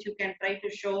emotions which you can try to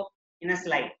show in a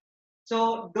slide.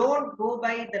 So don't go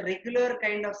by the regular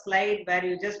kind of slide where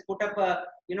you just put up a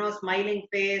smiling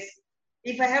face.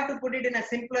 If I have to put it in a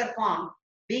simpler form,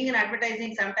 being in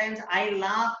advertising, sometimes I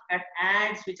laugh at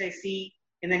ads which I see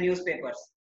in the newspapers.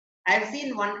 I've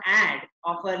seen one ad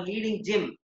of a leading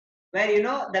gym where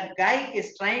the guy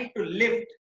is trying to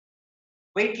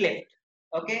weight lift.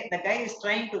 Okay, the guy is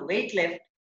trying to weight lift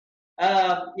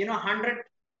 100.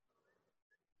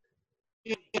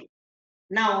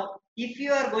 Now, if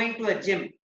you are going to a gym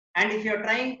and if you're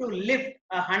trying to lift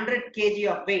 100 kg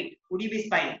of weight, would you be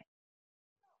smiling?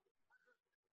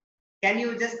 Can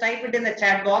you just type it in the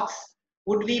chat box?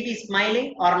 Would we be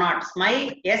smiling or not?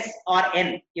 Smile, yes or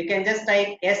N. You can just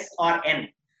type yes or N.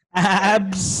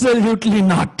 Absolutely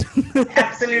not.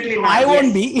 Absolutely not. I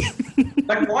won't be.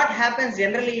 But what happens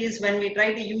generally is when we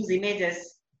try to use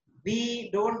images, we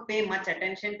don't pay much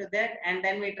attention to that, and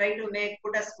then we try to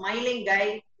put a smiling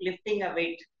guy lifting a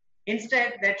weight.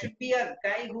 Instead, that should be a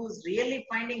guy who's really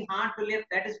finding hard to lift.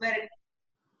 That is where it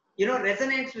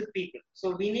resonates with people.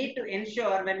 So we need to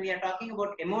ensure when we are talking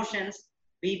about emotions,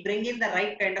 we bring in the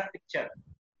right kind of picture.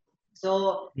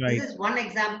 So Right. This is one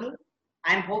example.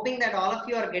 I'm hoping that all of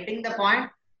you are getting the point.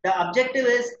 The objective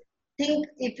is, think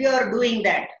if you are doing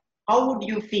that, how would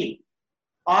you feel?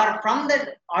 Or from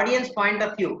the audience point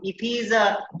of view, if he is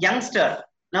a youngster,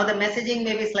 now the messaging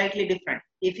may be slightly different.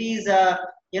 If he is a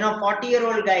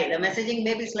 40-year-old guy, the messaging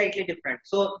may be slightly different.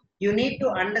 So you need to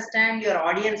understand your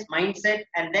audience mindset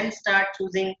and then start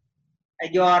choosing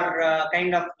your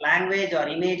kind of language or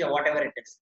image or whatever it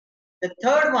is. The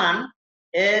third one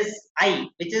is I,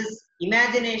 which is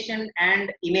imagination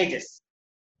and images.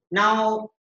 Now,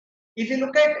 if you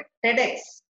look at TEDx,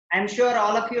 I'm sure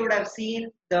all of you would have seen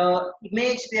the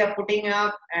image they are putting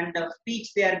up and the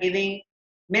speech they are giving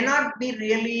may not be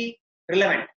really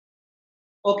relevant.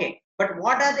 Okay, but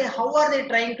how are they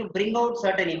trying to bring out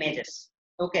certain images?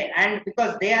 Okay, and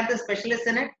because they are the specialists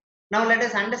in it, now let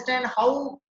us understand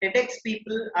how TEDx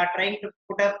people are trying to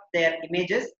put up their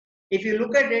images. If you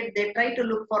look at it, they try to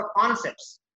look for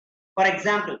concepts. For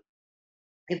example,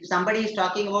 if somebody is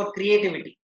talking about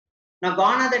creativity, now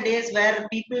gone are the days where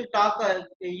people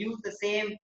use the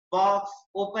same box,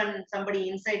 open somebody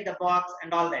inside the box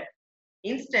and all that.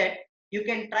 Instead, you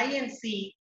can try and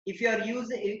see if you are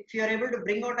able to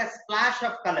bring out a splash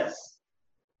of colors.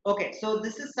 Okay, so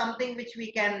this is something which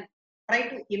we can try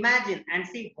to imagine and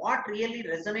see what really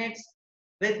resonates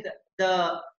with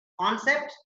the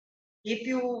concept. If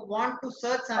you want to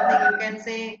search something, you can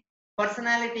say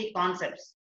personality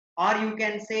concepts, or you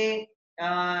can say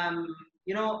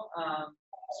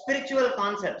spiritual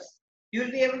concepts. You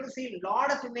will be able to see a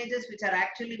lot of images which are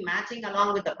actually matching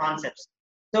along with the concepts.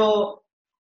 So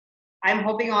I'm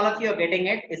hoping all of you are getting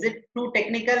it. Is it too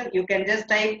technical? You can just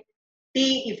type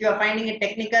T if you are finding it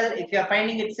technical. If you are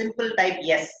finding it simple, type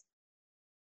yes.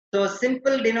 So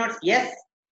simple denotes yes,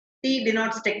 T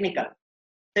denotes technical.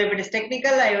 So if it is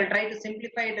technical, I will try to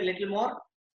simplify it a little more.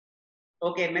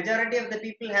 Okay, majority of the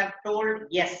people have told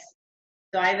yes.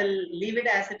 So I will leave it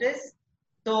as it is.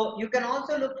 So you can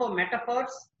also look for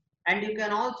metaphors, and you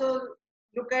can also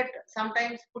look at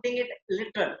sometimes putting it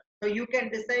literal. So you can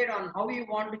decide on how you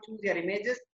want to choose your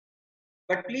images,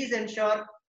 but please ensure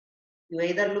you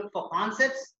either look for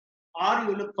concepts, or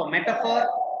you look for metaphor,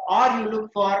 or you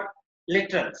look for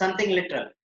literal, something literal.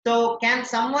 So can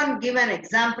someone give an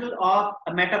example of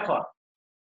a metaphor?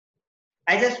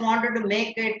 I just wanted to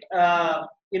make it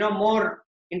more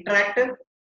interactive.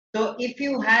 So if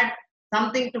you had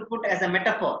something to put as a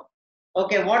metaphor,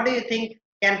 okay, what do you think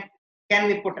can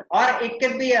we put? Or it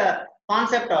can be a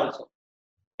concept also.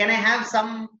 Can I have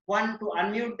someone to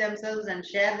unmute themselves and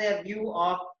share their view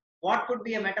of what could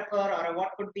be a metaphor or what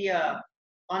could be a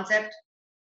concept?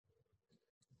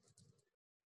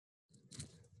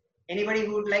 Anybody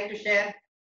who would like to share?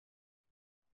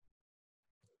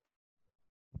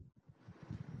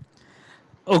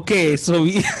 Okay, so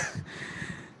we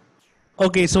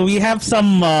okay, so we have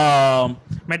some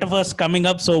metaphors coming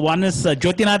up. So one is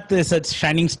Jyotinath is a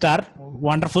shining star,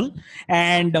 wonderful,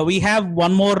 and we have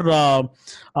one more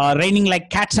raining like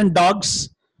cats and dogs,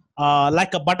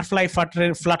 like a butterfly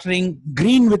fluttering,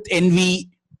 green with envy.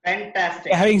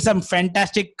 Fantastic. Having some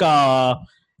fantastic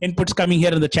inputs coming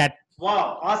here in the chat.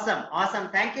 Wow, awesome, awesome.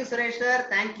 Thank you, Suresh sir.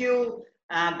 Thank you,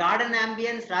 Garden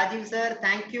Ambience, Rajiv sir.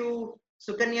 Thank you,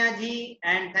 Sukanya ji,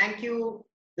 and thank you,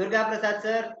 Durga Prasad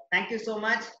sir. Thank you so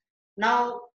much.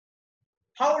 Now,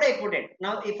 how would I put it?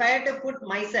 Now, if I had to put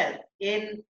myself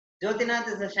in Jyotinath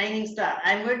is a shining star.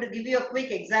 I'm going to give you a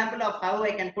quick example of how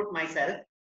I can put myself.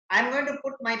 I'm going to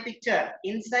put my picture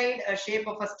inside a shape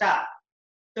of a star.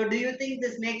 So do you think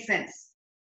this makes sense?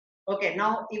 Okay,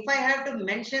 now if I have to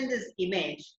mention this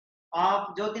image of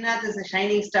Jyotinath is a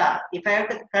shining star, if I have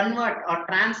to convert or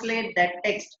translate that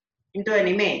text into an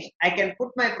image, I can put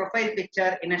my profile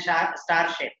picture in a star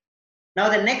shape. Now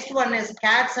the next one is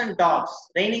cats and dogs,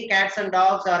 raining cats and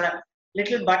dogs, or a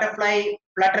little butterfly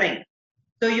fluttering.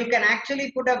 So you can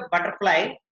actually put a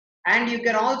butterfly, and you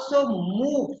can also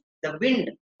move the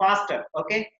wind faster.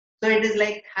 Okay, so it is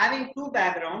like having two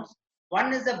backgrounds.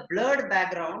 One is a blurred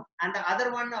background, and the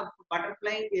other one of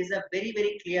butterfly is a very,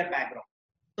 very clear background.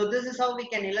 So this is how we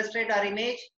can illustrate our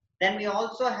image. Then we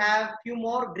also have few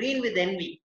more green with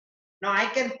envy. Now I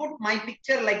can put my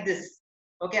picture like this.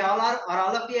 Okay, are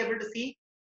all of you able to see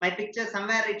my picture?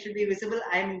 Somewhere it should be visible.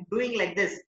 I am doing like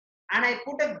this, and I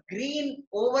put a green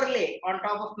overlay on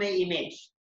top of my image.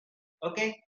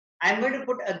 Okay, I'm going to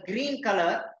put a green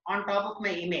color on top of my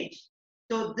image.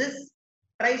 So this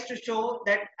tries to show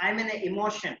that I'm in an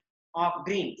emotion of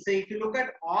green. So if you look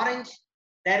at orange,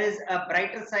 there is a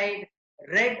brighter side.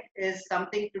 Red is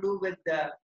something to do with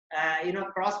the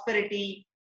prosperity.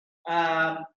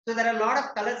 So there are a lot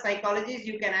of color psychologies.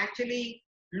 You can actually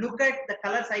look at the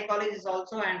color psychologies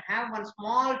also and have one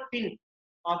small tint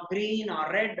of green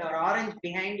or red or orange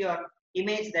behind your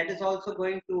image. That is also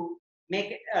going to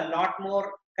make it a lot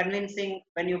more convincing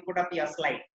when you put up your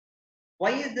slide.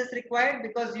 Why is this required?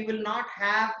 Because you will not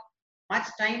have much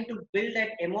time to build that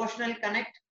emotional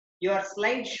connect. Your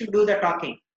slide should do the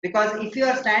talking. Because if you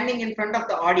are standing in front of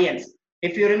the audience,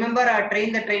 if you remember our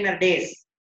Train the Trainer days,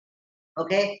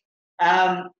 okay,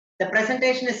 the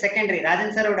presentation is secondary.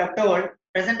 Rajan sir would have told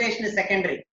presentation is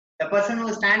secondary. The person who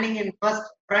is standing in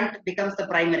front becomes the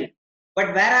primary.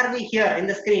 But where are we here in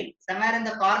the screen? Somewhere in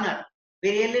the corner.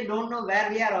 We really don't know where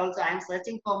we are also. I'm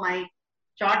searching for my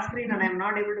short screen and I'm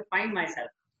not able to find myself.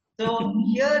 So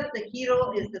here the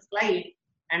hero is the slide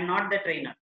and not the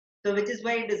trainer. So which is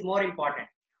why it is more important.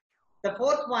 The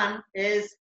fourth one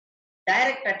is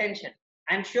direct attention.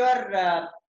 I'm sure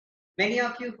many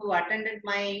of you who attended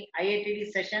my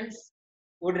IATD sessions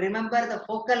would remember the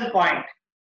focal point.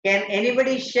 Can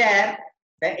anybody share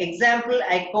the example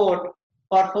I quote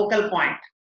for focal point?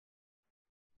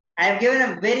 I have given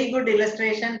a very good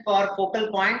illustration for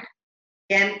focal point.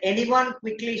 Can anyone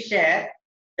quickly share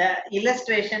the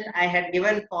illustration I had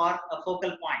given for a focal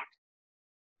point?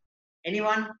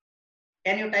 Anyone?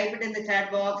 Can you type it in the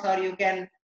chat box, or you can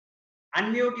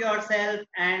unmute yourself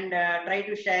and try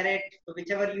to share it, so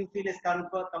whichever you feel is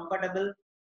comfortable.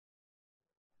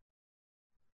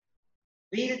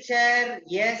 Wheelchair,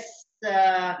 yes.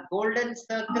 Golden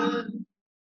circle,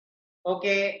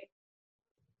 okay.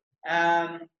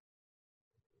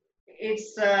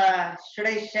 It's should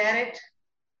I share it?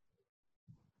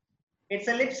 It's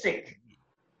a lipstick.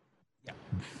 Yeah.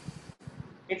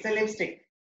 It's a lipstick.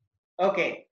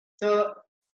 Okay, so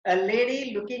a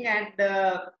lady looking at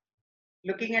the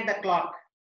clock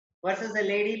versus a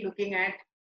lady looking at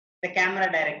the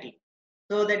camera directly.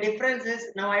 So the difference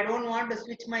is, now I don't want to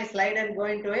switch my slide and go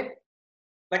into it,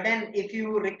 but then if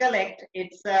you recollect,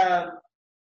 it's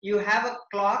you have a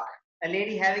clock, a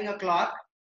lady having a clock,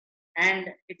 and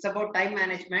it's about time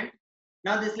management.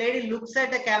 Now this lady looks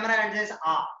at the camera and says,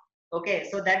 ah, okay,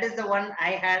 so that is the one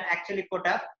I had actually put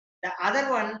up. The other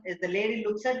one is the lady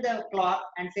looks at the clock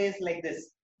and says like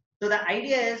this. So the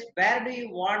idea is, where do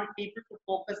you want people to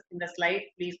focus in the slide?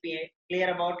 Please be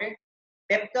clear about it.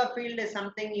 Depth of field is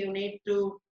something you need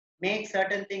to make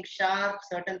certain things sharp,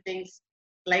 certain things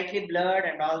slightly blurred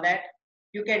and all that.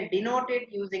 You can denote it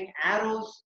using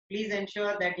arrows. Please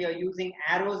ensure that you're using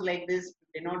arrows like this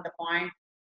to denote the point.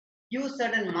 Use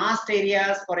certain masked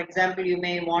areas. For example, you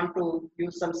may want to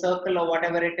use some circle or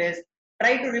whatever it is.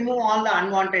 Try to remove all the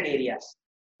unwanted areas.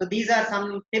 So these are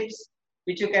some tips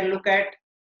which you can look at,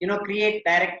 create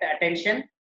direct attention.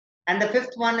 And the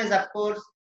fifth one is, of course,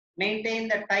 maintain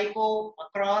the typo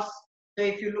across. So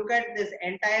if you look at this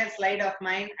entire slide of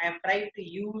mine, I have tried to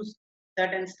use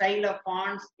certain style of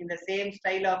fonts in the same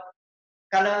style of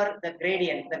color, the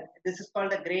gradient. This is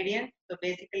called the gradient. So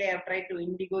basically I have tried to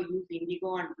use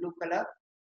indigo and blue color.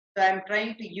 So I'm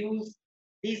trying to use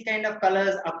these kind of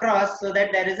colors across so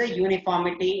that there is a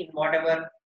uniformity in whatever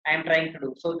I'm trying to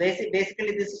do. So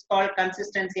basically this is called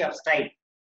consistency of style.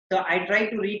 So I try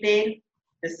to retain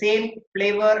the same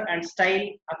flavor and style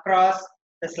across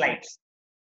the slides.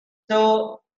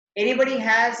 So anybody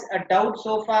has a doubt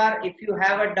so far? If you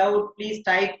have a doubt, please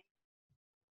type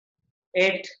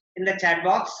it in the chat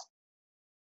box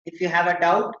if you have a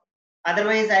doubt.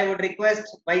 Otherwise, I would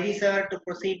request Vaidhi sir to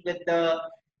proceed with the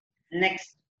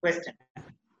next question.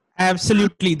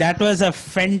 Absolutely. That was a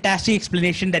fantastic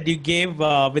explanation that you gave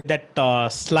with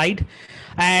that slide.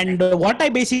 And what I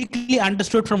basically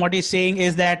understood from what you're saying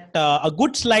is that a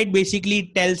good slide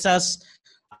basically tells us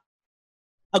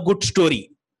a good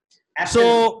story.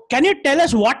 Absolutely. So, can you tell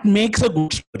us what makes a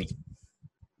good story?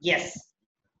 Yes.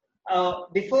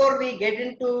 Before we get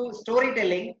into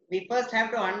storytelling, we first have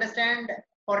to understand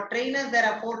for trainers there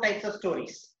are 4 types of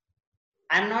stories.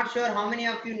 I'm not sure how many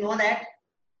of you know that.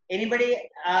 Anybody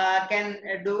can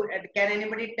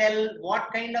anybody tell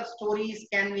what kind of stories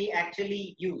can we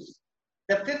actually use?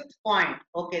 The 5th point.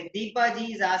 Okay, Deepa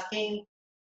ji is asking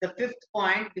the 5th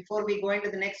point. Before we go into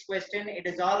the next question, it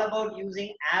is all about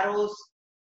using arrows.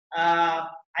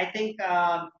 I think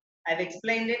I've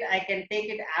explained it. I can take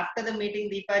it after the meeting,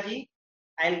 Deepa ji.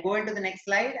 I'll go into the next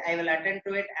slide. I will attend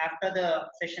to it after the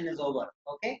session is over.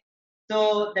 Okay.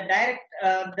 So the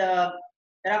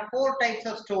there are 4 types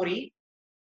of story.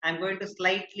 I'm going to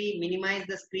slightly minimize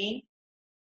the screen.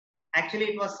 Actually,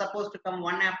 it was supposed to come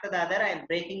one after the other. I'm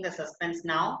breaking the suspense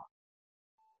now.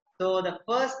 So the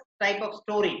first type of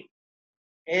story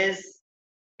is,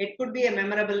 it could be a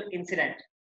memorable incident.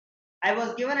 I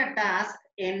was given a task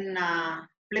in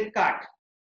Flipkart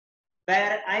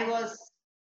where I was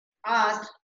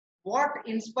asked, what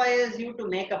inspires you to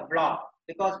make a blog?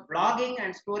 Because blogging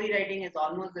and story writing is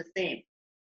almost the same.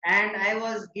 And I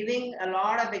was giving a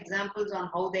lot of examples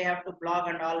on how they have to blog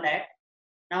and all that.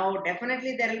 Now,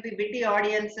 definitely there will be witty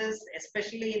audiences,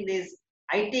 especially in these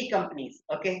IT companies.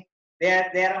 Okay,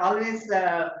 they are always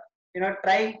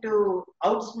trying to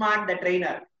outsmart the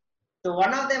trainer. So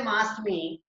one of them asked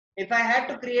me if I had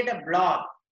to create a blog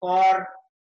for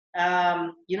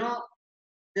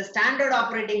the standard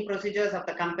operating procedures of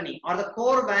the company or the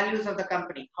core values of the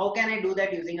company. How can I do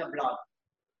that using a blog?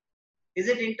 Is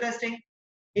it interesting?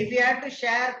 If you had to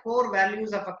share core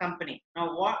values of a company,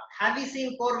 now what have you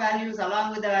seen core values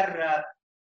along with our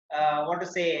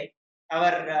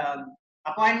our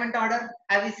appointment order?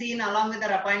 Have you seen along with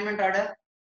our appointment order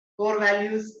core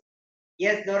values?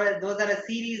 Yes, those are a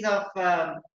series of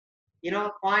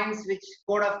points which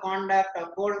code of conduct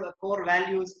or core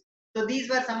values. So these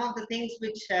were some of the things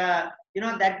which that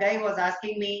guy was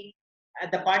asking me.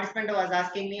 The participant was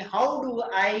asking me, how do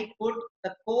I put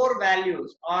the core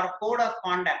values or code of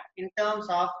conduct in terms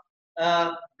of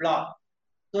blog?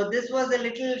 So this was a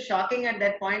little shocking at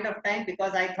that point of time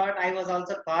because I thought I was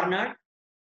also cornered.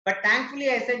 But thankfully,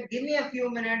 I said, give me a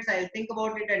few minutes. I'll think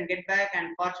about it and get back. And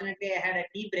fortunately, I had a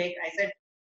tea break. I said,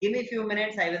 give me a few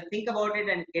minutes. I will think about it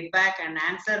and get back and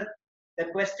answer the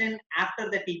question after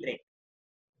the tea break.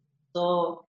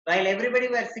 So while everybody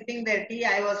were sipping their tea,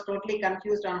 I was totally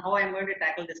confused on how I'm going to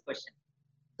tackle this question.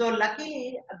 So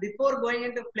luckily, before going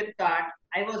into Flipkart,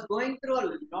 I was going through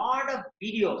a lot of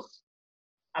videos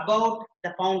about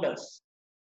the founders.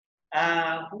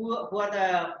 Who are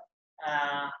the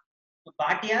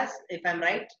Bhatias, if I'm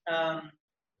right?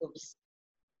 Oops.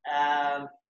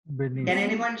 Can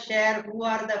anyone share who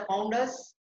are the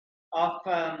founders of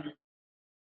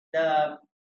the?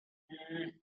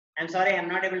 I'm sorry, I'm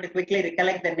not able to quickly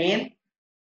recollect the name.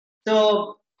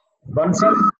 So,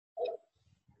 Bansal.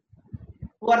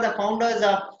 Who are the founders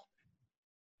of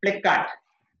Flipkart?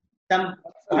 Some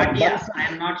Bhatia,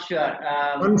 I'm not sure.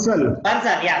 Bansal.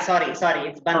 Bansal, yeah, sorry,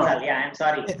 it's Bansal. Yeah, I'm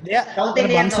sorry. South They're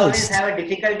Indians Bansals. always have a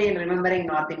difficulty in remembering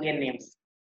North Indian names.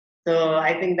 So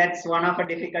I think that's one of a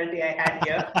difficulty I had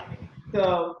here.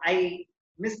 So I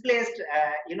misplaced,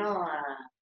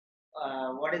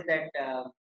 what is that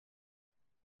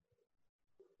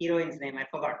heroine's name? I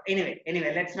forgot. Anyway,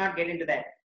 let's not get into that.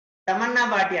 Tamanna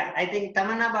Bhatia. I think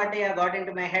Tamanna Bhatia got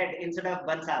into my head instead of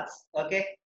Bansals. Okay.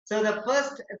 So the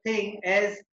first thing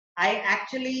is I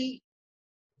actually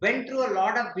went through a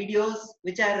lot of videos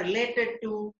which are related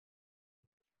to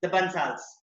the Bansals.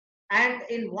 And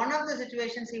in one of the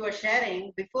situations he was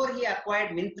sharing before he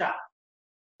acquired Myntra.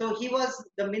 So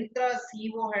the Myntra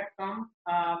CEO had come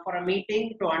for a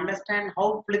meeting to understand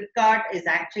how Flipkart is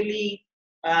actually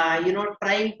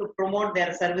trying to promote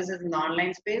their services in the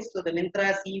online space. So the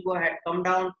Myntra CEO had come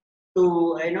down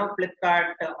to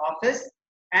Flipkart office,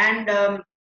 and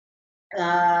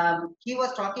he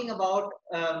was talking about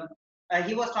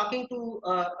he was talking to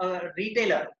a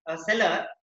retailer, a seller,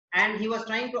 and he was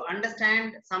trying to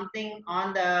understand something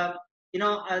on the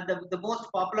the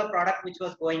most popular product which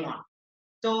was going on.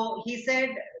 So he said,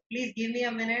 please give me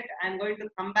a minute. I'm going to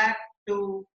come back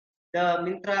to the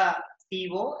Myntra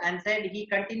CEO, and said he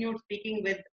continued speaking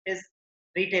with his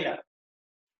retailer.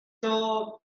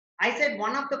 So I said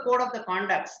one of the code of the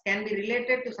conducts can be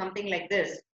related to something like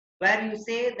this, where you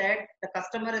say that the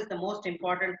customer is the most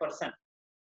important person.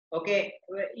 Okay,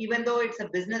 even though it's a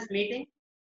business meeting,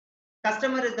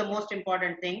 customer is the most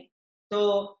important thing.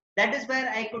 So that is where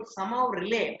I could somehow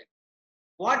relate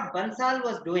what Bansal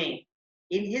was doing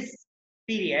in his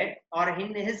period or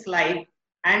in his life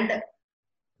and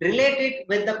relate it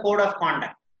with the code of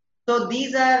conduct. So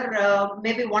these are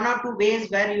maybe one or two ways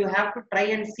where you have to try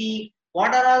and see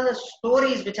what are all the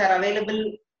stories which are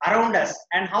available around us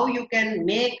and how you can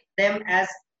make them as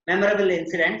memorable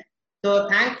incidents. So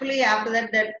thankfully, after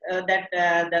that,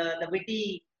 the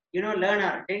witty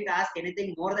learner didn't ask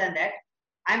anything more than that.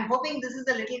 I'm hoping this is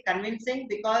a little convincing,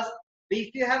 because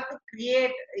if you have to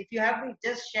create, if you have to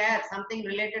just share something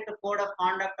related to code of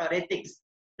conduct or ethics,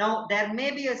 now there may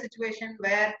be a situation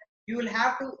where you will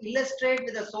have to illustrate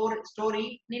with a story.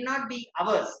 It need not be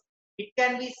ours. It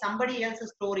can be somebody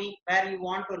else's story where you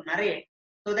want to narrate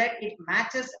so that it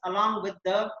matches along with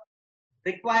the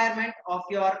requirement of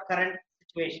your current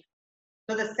situation.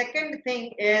 So the second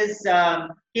thing is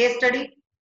case study,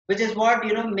 which is what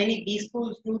many B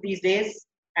schools do these days,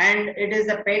 and it is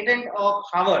a patent of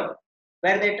Harvard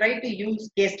where they try to use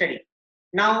case study.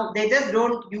 Now they just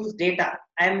don't use data.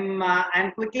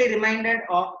 I'm quickly reminded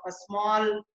of a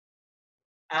small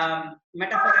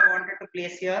metaphor I wanted to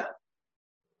place here.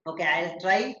 Okay, I'll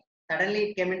try. Suddenly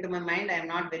it came into my mind. I'm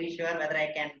not very sure whether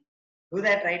I can do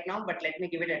that right now, but let me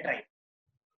give it a try.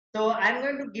 So I'm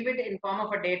going to give it in form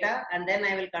of a data, and then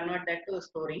I will convert that to a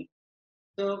story.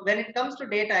 So when it comes to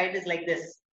data, it is like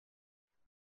this.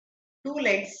 2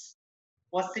 legs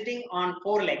was sitting on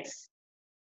 4 legs,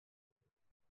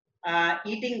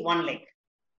 eating 1 leg.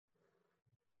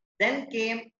 Then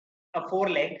came a 4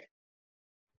 leg,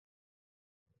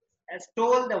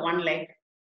 stole the 1 leg.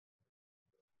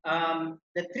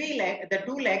 The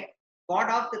 2 leg got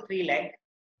off the 3 leg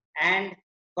and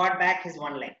got back his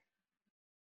 1 leg.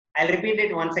 I'll repeat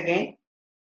it once again.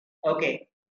 Okay,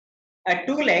 a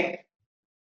 2 leg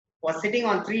was sitting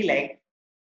on 3 leg,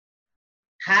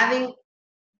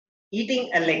 eating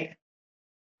a leg.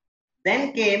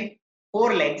 Then came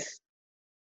 4 legs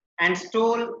and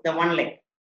stole the 1 leg.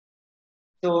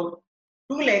 So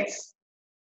 2 legs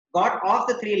got off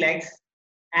the 3 legs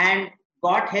and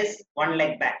got his 1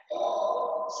 leg back.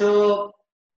 So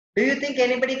do you think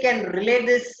anybody can relate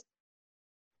this?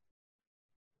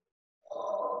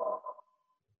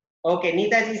 Okay,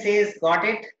 Neetaji says got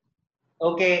it.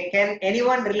 Okay, can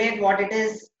anyone relate what it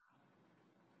is?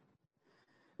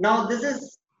 Now this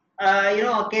is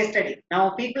a case study.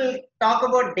 Now people talk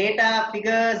about data,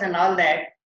 figures and all that,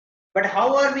 but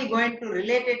how are we going to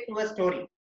relate it to a story?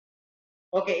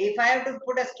 Okay, if I have to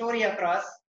put a story across,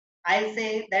 I'll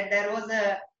say that there was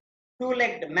a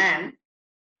 2-legged man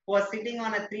who was sitting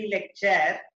on a 3-legged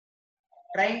chair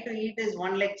trying to eat his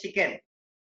 1-leg chicken.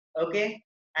 Okay,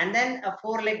 and then a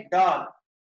 4-legged dog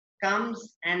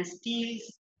comes and steals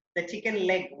the chicken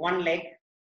leg, 1 leg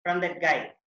from that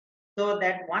guy. So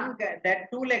that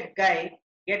 2-legged guy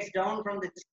gets down from the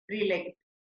 3-legged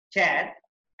chair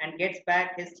and gets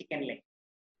back his chicken leg.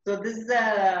 So this is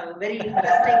a very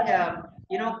interesting,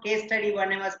 case study.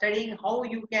 When I was studying how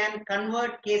you can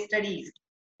convert case studies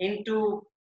into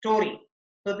story.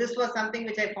 So this was something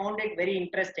which I found it very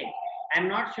interesting. I'm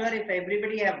not sure if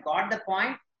everybody have got the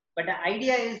point, but the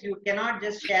idea is you cannot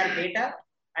just share data.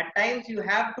 At times you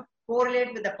have to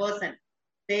correlate with the person,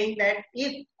 saying that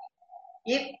if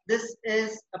this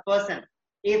is a person,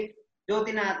 if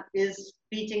Jyotinath is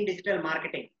teaching digital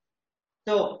marketing,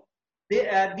 so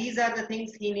these are the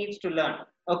things he needs to learn.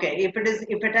 Okay, if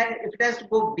it has to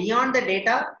go beyond the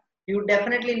data, you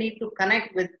definitely need to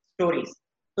connect with stories.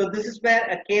 So this is where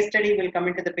a case study will come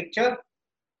into the picture.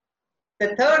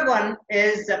 The third one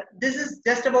is this is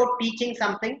just about teaching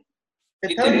something.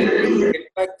 The third one is,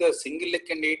 get back the single leg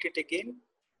and eat it again.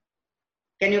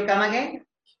 Can you come again?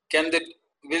 Did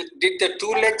the 2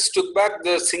 legs took back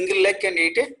the single leg and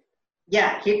ate it?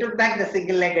 Yeah, he took back the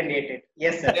single leg and ate it.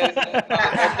 Yes, sir.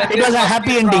 It was a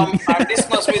happy ending. This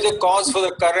must be the cause for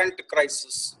the current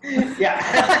crisis. Yeah,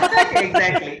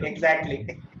 exactly.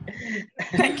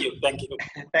 Thank you.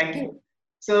 Thank you.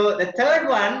 So the third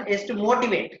one is to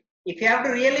motivate. If you have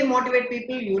to really motivate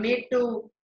people, you need to,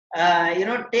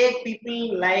 take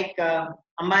people like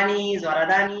Ambani's or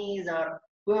Adani's or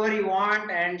whoever you want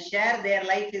and share their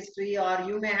life history, or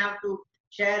you may have to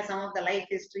share some of the life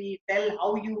history, tell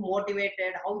how you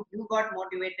motivated, how you got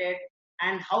motivated,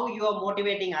 and how you are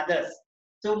motivating others.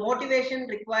 So motivation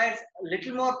requires a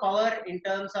little more power in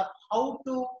terms of how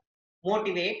to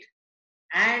motivate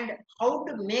and how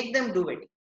to make them do it.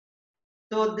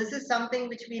 So this is something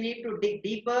which we need to dig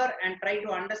deeper and try to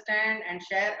understand and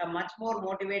share a much more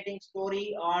motivating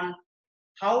story on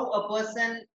how a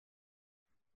person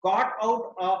got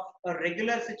out of a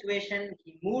regular situation.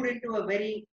 He moved into a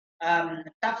very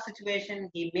tough situation.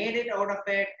 He made it out of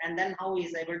it, and then how he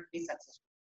is able to be successful.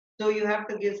 So you have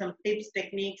to give some tips,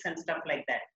 techniques, and stuff like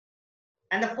that.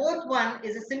 And the fourth one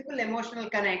is a simple emotional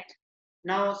connect.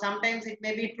 Now, sometimes it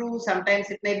may be true, sometimes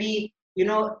it may be,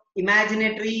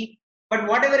 imaginary, but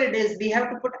whatever it is, we have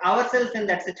to put ourselves in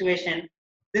that situation.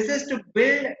 This is to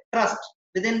build trust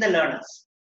within the learners.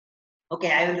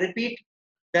 Okay, I will repeat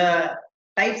the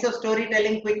types of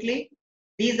storytelling quickly.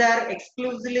 These are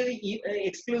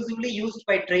exclusively used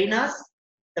by trainers.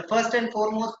 The first and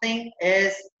foremost thing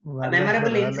is a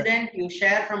memorable incident you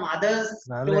share from others,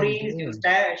 stories you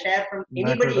share from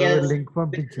anybody else,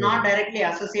 which is not directly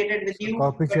associated with you,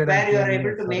 but where you are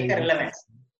able to make a relevance.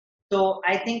 So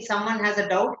I think someone has a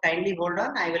doubt. Kindly hold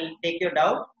on. I will take your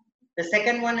doubt. The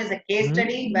second one is a case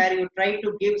study where you try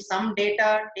to give some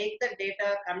data, take the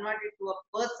data, convert it to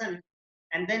a person,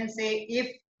 and then say,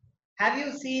 have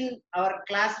you seen our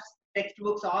class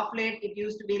textbooks of late? It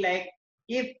used to be like,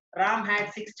 if Ram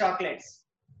had 6 chocolates,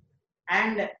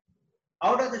 and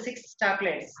out of the 6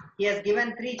 chocolates, he has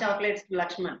given 3 chocolates to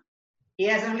Lakshman. He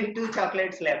has only 2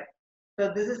 chocolates left.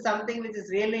 So this is something which is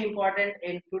really important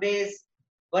in today's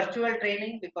virtual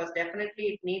training, because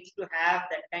definitely it needs to have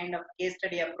that kind of case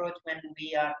study approach when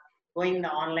we are going in the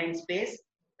online space.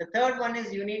 The third one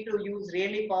is you need to use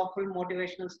really powerful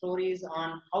motivational stories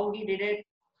on how he did it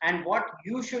and what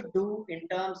you should do in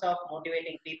terms of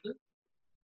motivating people.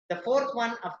 The fourth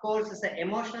one, of course, is an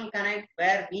emotional connect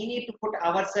where we need to put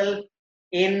ourselves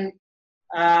in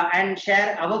and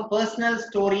share our personal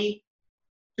story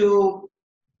to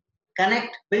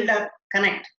build a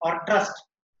connect or trust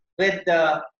with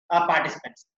our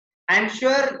participants. I'm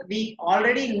sure we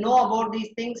already know about these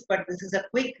things, but this is a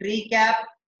quick recap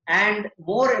and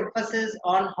more emphasis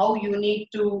on how you need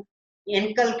to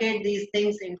inculcate these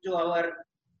things into our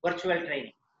virtual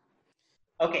training.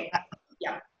 Okay,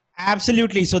 yeah.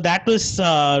 Absolutely. So that was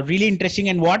really interesting.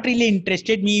 And what really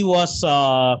interested me was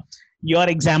your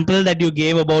example that you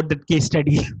gave about the case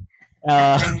study.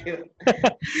 Thank you.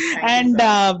 And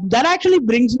that actually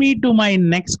brings me to my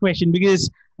next question,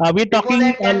 because we're talking. Before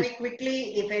that, can we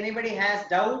quickly, if anybody has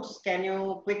doubts, can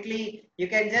you quickly, you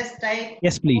can just type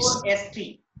Yes, please.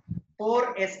 4ST.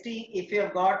 4ST, if you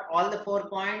have got all the 4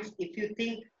 points. If you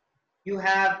think you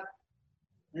have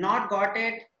not got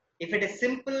it, if it is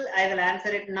simple, I will answer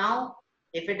it now.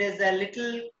 If it is a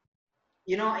little,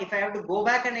 if I have to go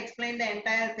back and explain the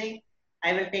entire thing,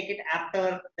 I will take it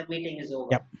after the meeting is over.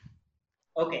 Yep.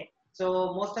 Okay,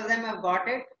 so most of them have got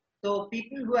it. So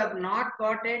people who have not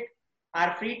got it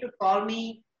are free to call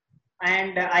me,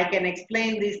 and I can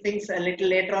explain these things a little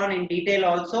later on in detail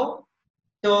also.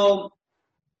 So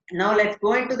now let's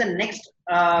go into the next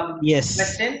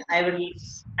question. I will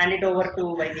hand it over to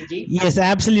Vaidiji. Yes,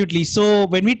 absolutely. So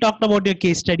when we talked about your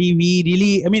case study, we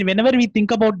really, whenever we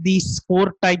think about these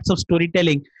 4 types of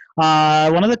storytelling,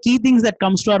 one of the key things that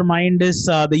comes to our mind is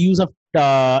the use of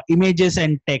images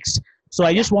and text. So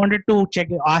I just wanted to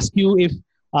ask you if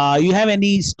you have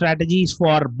any strategies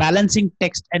for balancing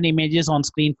text and images on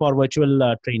screen for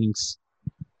virtual trainings.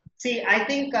 See, I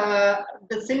think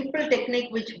the simple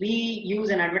technique which we use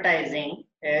in advertising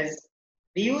is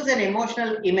we use an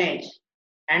emotional image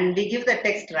and we give the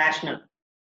text rational.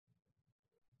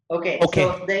 Okay.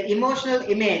 So the emotional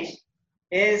image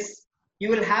is you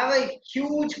will have a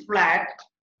huge flat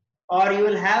or you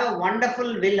will have a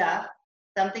wonderful villa,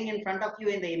 something in front of you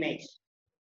in the image.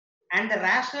 And the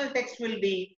rational text will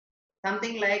be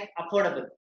something like affordable.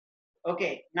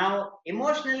 Okay. Now,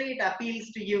 emotionally, it appeals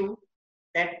to you.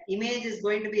 That image is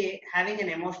going to be having an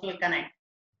emotional connect,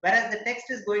 whereas the text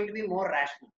is going to be more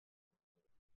rational.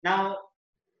 Now,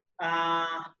 if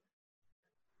I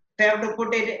have to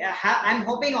put it, I'm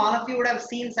hoping all of you would have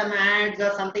seen some ads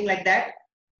or something like that.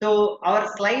 So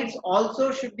our slides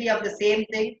also should be of the same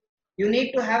thing. You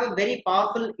need to have a very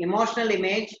powerful emotional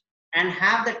image and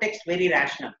have the text very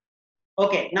rational.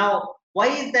 Okay, now why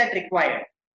is that required?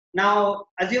 Now,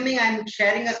 assuming I'm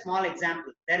sharing a small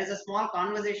example, there is a small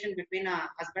conversation between a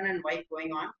husband and wife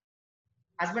going on.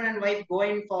 Husband and wife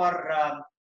going for,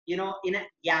 in a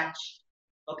yacht.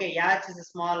 Okay, yacht is a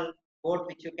small boat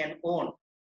which you can own.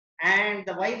 And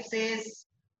the wife says,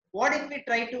 what if we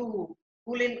try to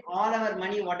pull in all our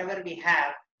money, whatever we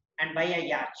have, and buy a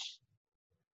yacht?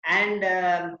 And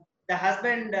the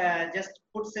husband just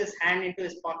puts his hand into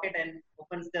his pocket and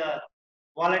opens the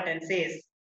wallet and says,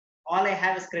 all I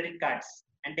have is credit cards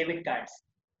and debit cards.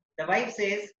 The wife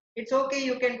says, it's okay,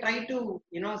 you can try to,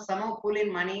 somehow pull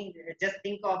in money. Just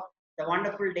think of the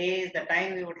wonderful days, the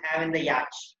time we would have in the yacht.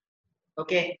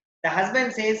 Okay. The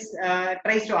husband says,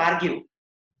 tries to argue.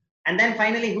 And then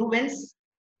finally, who wins?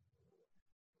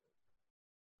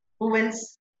 Who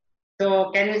wins?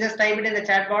 So can you just type it in the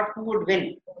chat box? Who would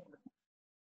win?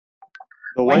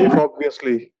 The wife,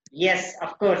 obviously. Yes,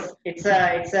 of course. It's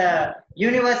a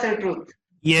universal truth.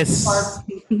 Yes. Because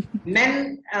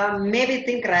men maybe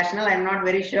think rational. I'm not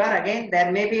very sure. Again,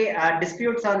 there may be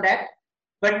disputes on that.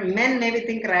 But men maybe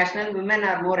think rational. Women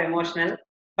are more emotional.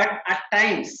 But at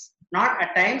times, not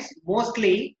at times,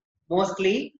 mostly,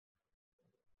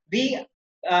 we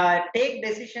take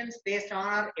decisions based on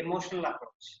our emotional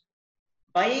approach.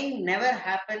 Buying never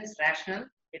happens rational.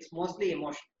 It's mostly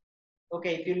emotional.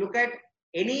 Okay, if you look at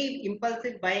any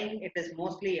impulsive buying, it is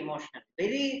mostly emotional.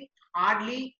 Very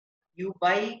hardly you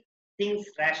buy things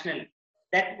rationally.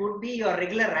 That would be your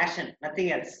regular ration,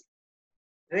 nothing else.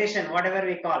 Ration, whatever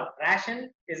we call. Ration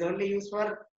is only used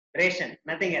for ration,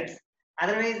 nothing else.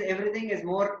 Otherwise, everything is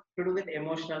more to do with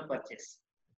emotional purchase.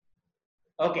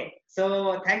 Okay,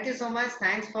 so thank you so much.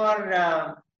 Thanks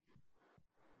for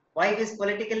wife is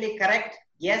politically correct.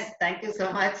 Yes, thank you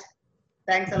so much.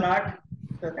 Thanks a lot.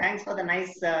 So thanks for the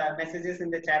nice messages in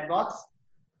the chat box.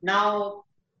 Now,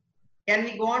 can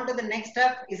we go on to the next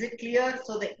step? Is it clear?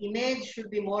 So the image should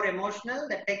be more emotional.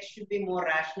 The text should be more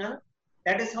rational.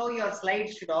 That is how your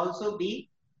slides should also be,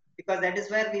 because that is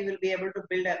where we will be able to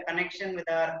build a connection with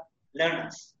our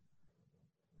learners.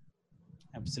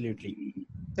 Absolutely.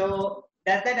 So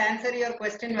does that answer your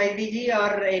question, Vaidiji,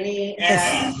 or any?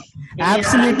 Yes. any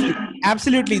Absolutely.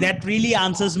 Absolutely. That really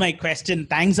answers my question.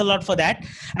 Thanks a lot for that.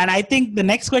 And I think the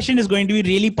next question is going to be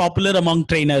really popular among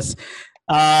trainers.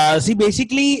 See,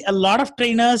 basically, a lot of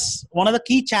trainers, one of the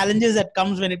key challenges that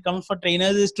comes when it comes for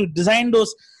trainers is to design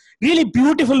those really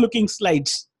beautiful looking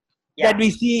slides that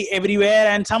we see everywhere.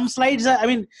 And some slides are, I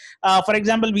mean, for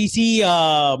example, we see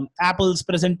Apple's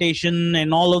presentation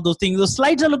and all of those things. The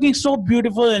slides are looking so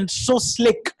beautiful and so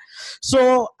slick.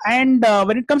 So, and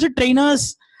when it comes to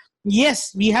trainers,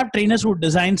 yes, we have trainers who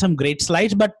design some great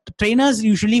slides, but trainers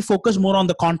usually focus more on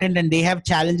the content, and they have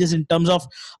challenges in terms of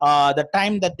the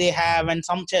time that they have, and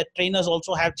some trainers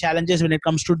also have challenges when it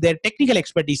comes to their technical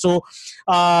expertise. So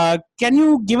can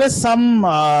you give us some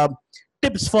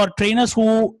tips for trainers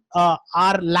who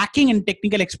are lacking in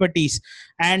technical expertise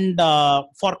and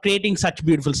for creating such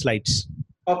beautiful slides?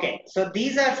 Okay, so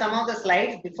these are some of the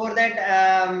slides. Before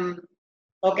that,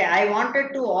 okay, I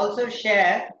wanted to also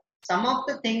share some of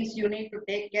the things you need to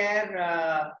take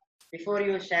care before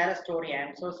you share a story.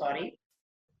 I'm so sorry.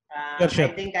 Sure.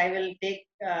 I think I will take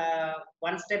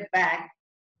one step back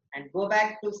and go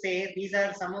back to say these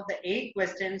are some of the 8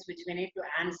 questions which we need to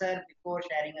answer before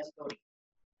sharing a story.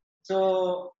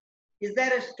 So, is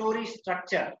there a story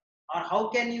structure, or how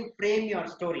can you frame your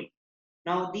story?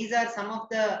 Now, these are some of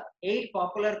the 8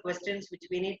 popular questions which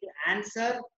we need to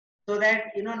answer, so that,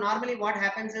 normally what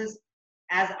happens is,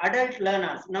 as adult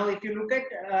learners, now if you look at,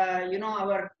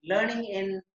 our learning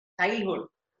in childhood,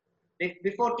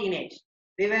 before teenage,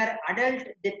 we were adult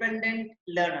dependent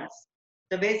learners.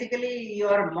 So basically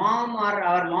your mom or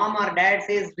our mom or dad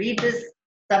says, read this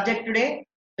subject today.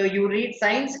 So you read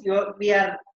science, we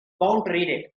are bound to read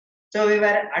it. So we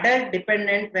were adult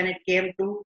dependent when it came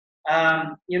to,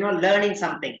 learning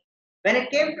something. When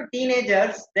it came to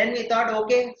teenagers, then we thought,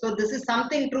 okay, so this is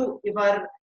something true. If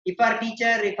our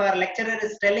teacher, if our lecturer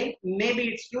is telling, maybe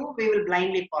it's true, we will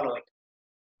blindly follow it.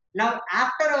 Now,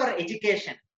 after our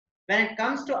education, when it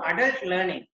comes to adult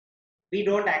learning, we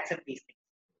don't accept these things.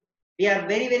 We are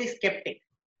very, very skeptic.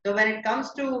 So when it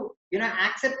comes to,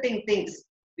 accepting things,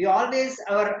 we always,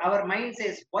 our mind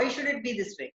says, why should it be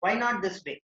this way? Why not this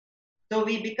way? So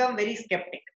we become very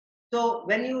skeptic. So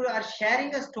when you are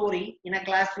sharing a story in a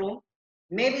classroom,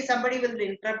 maybe somebody will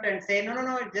interrupt and say,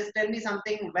 no, just tell me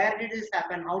something. Where did this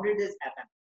happen? How did this happen?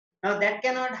 Now that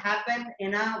cannot happen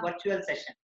in a virtual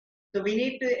session. So we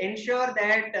need to ensure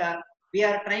that we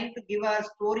are trying to give a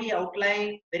story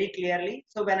outline very clearly.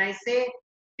 So when I say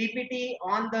PPT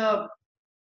on the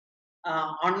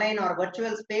online or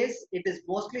virtual space, it is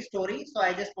mostly story. So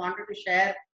I just wanted to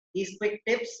share these quick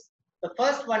tips. The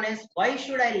first one is, why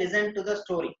should I listen to the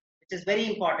story? Which is very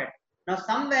important. Now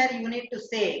somewhere you need to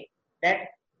say that,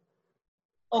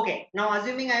 okay, now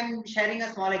assuming I'm sharing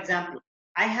a small example.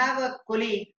 I have a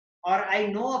colleague, or I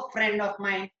know a friend of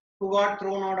mine who got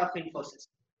thrown out of Infosys.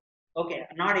 Okay,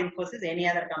 not Infosys, any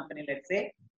other company, let's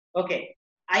say. Okay,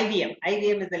 IBM.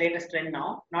 IBM is the latest trend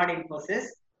now, not Infosys.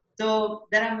 So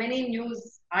there are many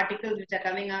news articles which are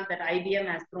coming up that IBM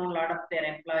has thrown a lot of their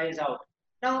employees out.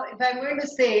 Now, if I'm going to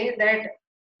say that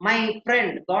my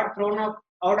friend got thrown out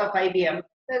of IBM,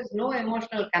 there's no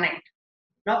emotional connect.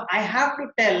 Now, I have to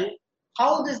tell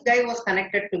how this guy was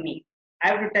connected to me. I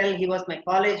have to tell he was my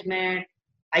college mate,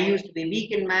 I used to be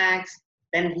weak in maths.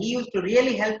 Then he used to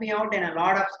really help me out in a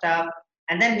lot of stuff.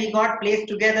 And then we got placed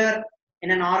together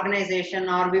in an organization,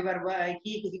 or we were,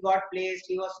 he got placed.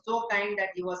 He was so kind that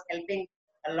he was helping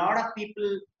a lot of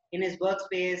people in his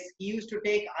workspace. He used to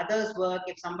take others' work.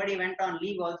 If somebody went on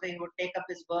leave also, he would take up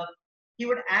his work. He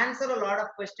would answer a lot of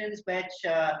questions which,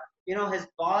 his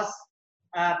boss,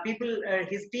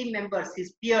 his team members,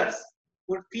 his peers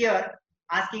would fear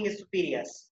asking his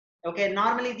superiors. Okay,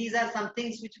 normally these are some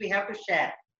things which we have to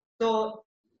share. So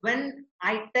when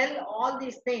I tell all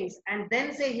these things and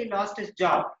then say he lost his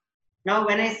job, now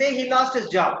when I say he lost his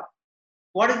job,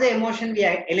 what is the emotion we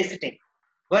are eliciting?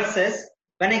 Versus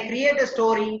when I create a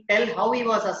story, tell how he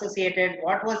was associated,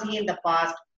 what was he in the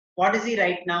past, what is he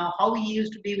right now, how he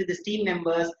used to be with his team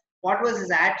members, what was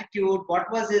his attitude,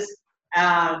 what was his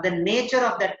the nature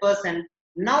of that person.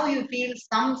 Now you feel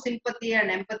some sympathy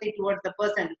and empathy towards the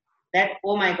person, that,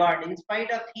 oh my God, in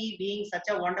spite of he being such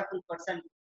a wonderful person,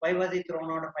 why was he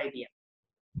thrown out of IBM?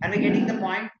 Are we getting the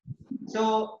point?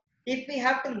 So if we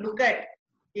have to look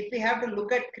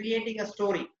at creating a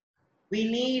story, we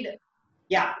need,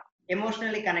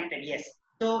 emotionally connected, yes.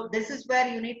 So this is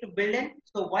where you need to build in.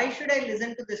 So why should I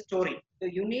listen to this story? So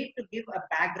you need to give a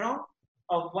background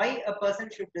of why a person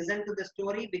should listen to the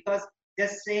story, because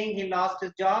just saying he lost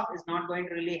his job is not going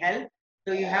to really help.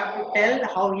 So you have to tell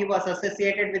how he was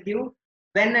associated with you,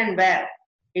 when and where.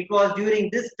 It was during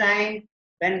this time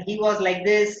when he was like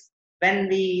this, when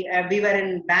we were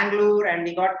in Bangalore and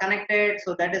we got connected.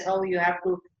 So that is how you have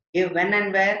to give when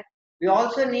and where. We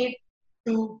also need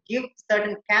to give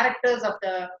certain characters of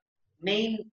the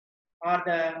main or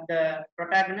the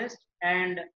protagonist,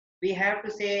 and we have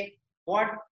to say what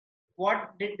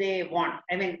did they want.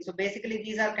 I mean, so basically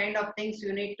these are kind of things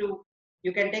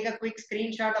you can take a quick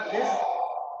screenshot of this,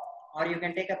 or you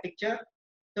can take a picture.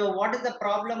 So what is the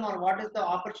problem, or what is the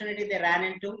opportunity they ran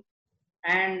into,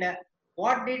 and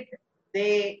what did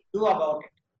they do about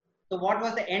it? So what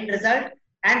was the end result?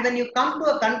 And when you come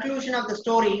to a conclusion of the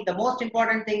story, the most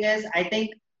important thing is, I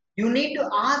think, you need to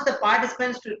ask the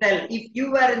participants to tell, if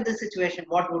you were in this situation,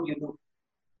 what would you do?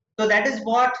 So that is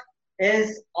what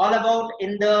is all about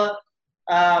in the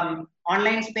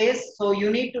online space. So you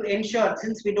need to ensure,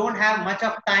 since we don't have much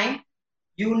of time,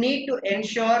 you need to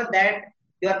ensure that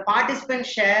your participants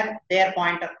share their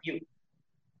point of view.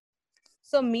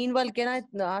 So meanwhile, can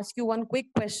I ask you one quick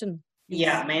question, please?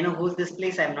 Yeah, may I know who's this,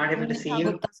 please? I'm not able to see Neha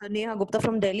you. Gupta, sir. Neha Gupta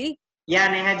from Delhi. Yeah,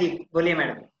 Neha ji, boliye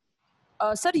madam.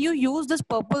 Sir, you use this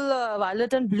purple,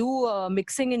 violet and blue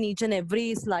mixing in each and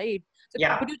every slide. So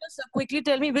Yeah. could you just quickly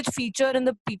tell me which feature in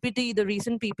the PPT, the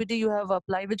recent PPT you have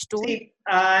applied, which tool? See,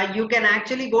 you can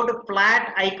actually go to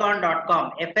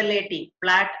flaticon.com, FLAT,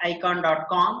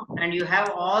 flaticon.com, and you have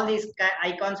all these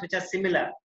icons which are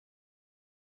similar.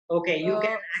 Okay, you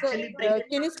can actually bring it.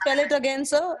 Can you spell it again,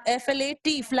 sir?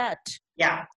 FLAT, flat.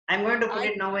 Yeah, I'm going to put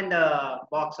it now in the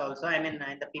box also. I mean,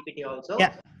 in the PPT also.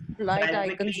 Yeah.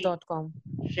 Flighticons.com.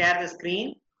 Share the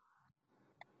screen.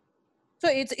 So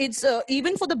it's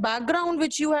even for the background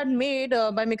which you had made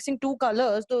by mixing two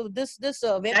colors. So this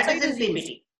website That is in used.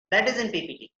 PPT. That is in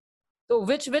PPT. So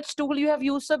which tool you have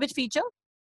used, sir? Which feature?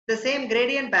 The same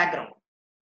gradient background.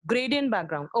 Gradient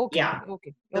background. Okay. Yeah.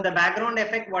 Okay. So the background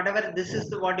effect, whatever, this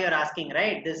is what you're asking,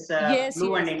 right? This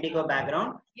blue and indigo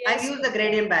background. Yes. I've used the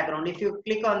gradient background. If you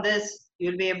click on this,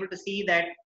 you'll be able to see that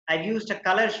I've used a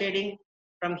color shading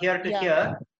from here to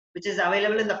here, which is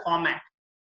available in the format.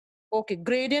 Okay,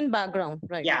 gradient background,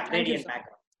 right? Yeah, gradient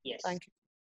background. Yes. Thank you.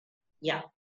 Yeah.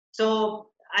 So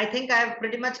I think I've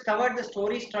pretty much covered the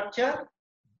story structure.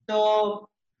 So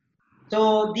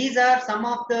these are some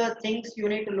of the things you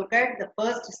need to look at. The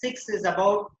first 6 is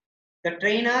about the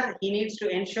trainer. He needs to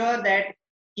ensure that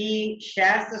he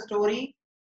shares the story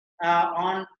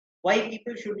on why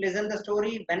people should listen the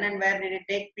story, when and where did it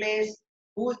take place,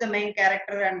 who's the main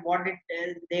character and what did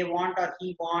they want or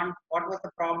he want, what was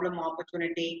the problem,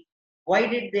 opportunity, why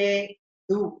did they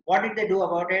do, what did they do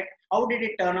about it, how did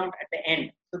it turn out at the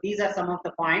end. So these are some of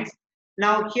the points.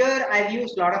 Now here I've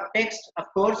used a lot of text, of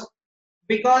course,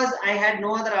 because I had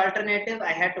no other alternative.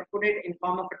 I had to put it in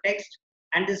form of a text,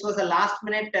 and this was a last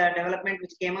minute development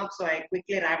which came up, so I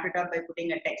quickly wrapped it up by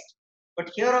putting a text.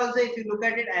 But here also, if you look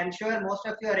at it, I am sure most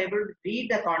of you are able to read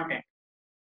the content.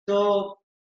 So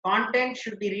content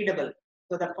should be readable.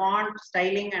 So the font,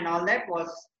 styling and all that was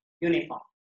uniform.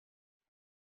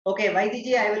 Okay,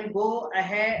 Vaidiji, I will go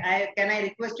ahead. Can I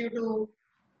request you to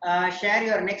share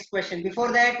your next question?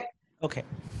 Before that, Okay.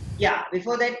 Yeah,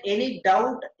 before that, any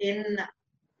doubt in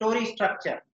story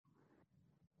structure?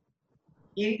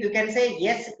 You can say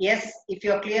yes, if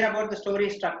you're clear about the story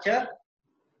structure.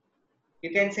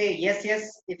 You can say yes,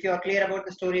 yes, if you are clear about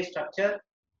the story structure.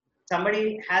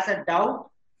 Somebody has a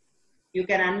doubt, you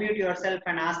can unmute yourself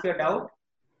and ask your doubt.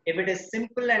 If it is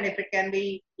simple and if it can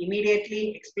be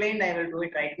immediately explained, I will do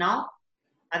it right now.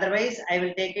 Otherwise, I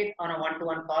will take it on a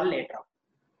one-to-one call later on.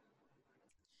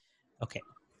 Okay.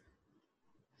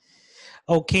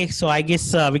 Okay, so I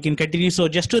guess we can continue. So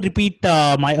just to repeat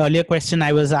my earlier question,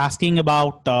 I was asking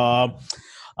about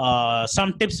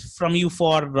some tips from you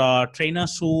for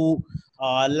trainers who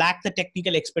lack the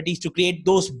technical expertise to create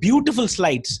those beautiful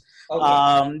slides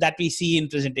that we see in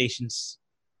presentations.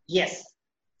 Yes.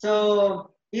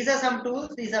 So these are some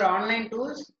tools. These are online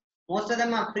tools. Most of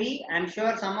them are free. I'm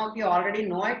sure some of you already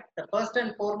know it. The first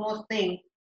and foremost thing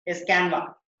is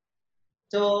Canva.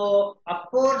 So of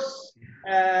course,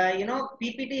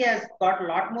 PPT has got a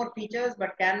lot more features,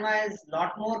 but Canva is a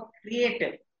lot more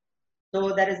creative.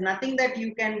 So there is nothing that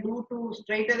you can do to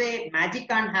straight away, magic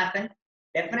can't happen.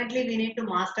 Definitely we need to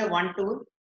master one tool,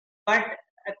 but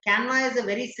Canva is a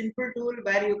very simple tool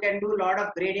where you can do a lot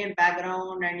of gradient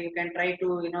background and you can try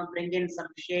to, bring in some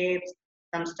shapes,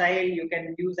 some style. You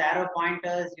can use arrow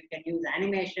pointers, you can use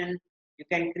animation, you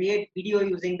can create video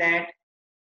using that.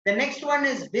 The next one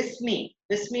is Visme,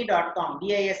 visme.com,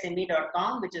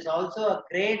 visme.com, which is also a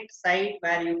great site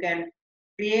where you can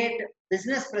create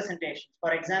business presentations.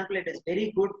 For example, it is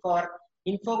very good for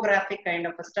infographic kind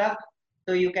of a stuff.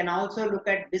 So you can also look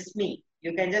at Visme.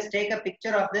 You can just take a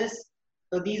picture of this.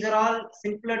 So these are all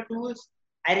simpler tools.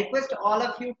 I request all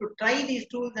of you to try these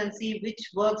tools and see which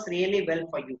works really well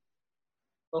for you.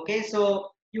 Okay,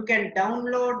 so you can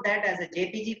download that as a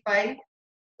JPG file,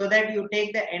 so that you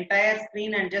take the entire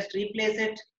screen and just replace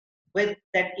it with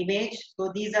that image.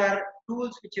 So these are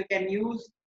tools which you can use.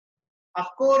 Of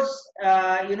course,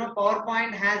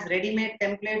 PowerPoint has ready-made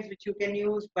templates which you can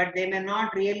use, but they may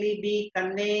not really be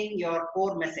conveying your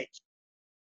core message.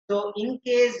 So in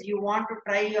case you want to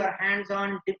try your hands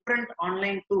on different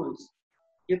online tools,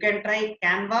 you can try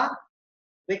Canva,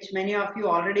 which many of you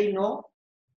already know.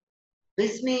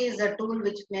 Visme is a tool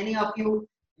which many of you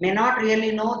may not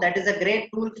really know. That is a great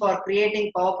tool for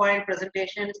creating PowerPoint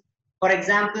presentations. For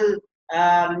example,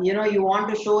 you want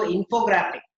to show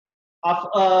infographic of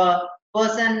a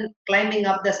person climbing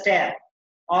up the stair,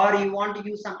 or you want to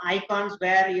use some icons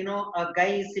where a guy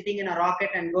is sitting in a rocket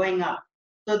and going up.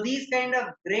 So these kind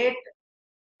of great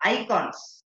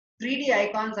icons, 3D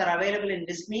icons, are available in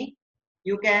Visme.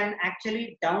 You can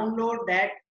actually download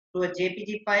that to a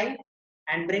JPG file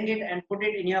and bring it and put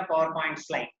it in your PowerPoint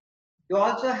slide. You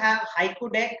also have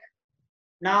Haiku Deck.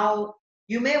 Now,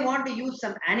 you may want to use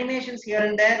some animations here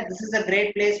and there. This is a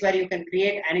great place where you can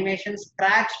create animations,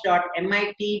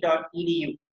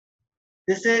 scratch.mit.edu.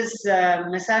 This is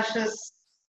Massachusetts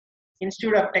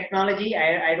Institute of Technology.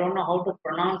 I don't know how to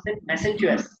pronounce it.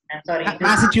 Massachusetts. I'm sorry.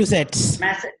 Massachusetts.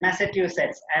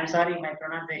 Massachusetts. I'm sorry, my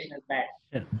pronunciation is bad.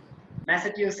 Sure.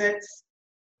 Massachusetts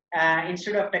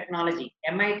Institute of Technology,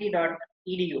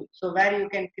 mit.edu. So where you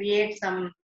can create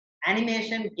some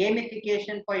animation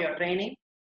gamification for your training,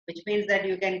 which means that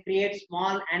you can create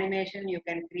small animation, you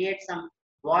can create some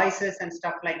voices and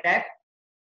stuff like that.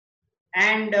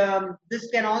 And this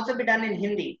can also be done in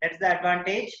Hindi. That's the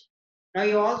advantage. Now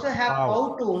you also have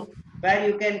Powtoon, where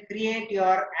you can create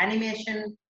your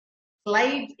animation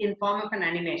slides in form of an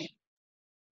animation.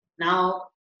 Now,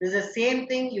 this is the same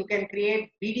thing. You can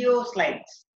create video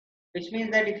slides, which means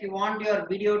that if you want your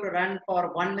video to run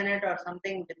for 1 minute or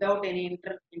something without any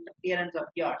interference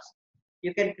of yours,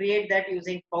 you can create that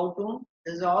using Powtoon.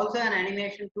 This is also an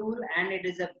animation tool, and it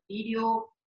is a video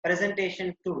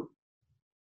presentation tool.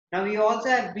 Now we also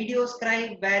have Video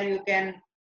Scribe, where you can,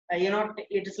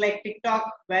 it is like TikTok,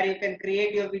 where you can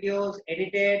create your videos,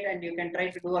 edit it, and you can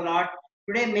try to do a lot.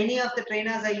 Today, many of the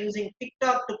trainers are using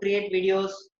TikTok to create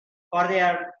videos for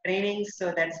their trainings.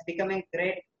 So that's becoming a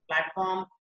great platform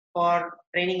for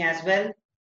training as well.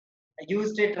 I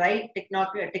used it right.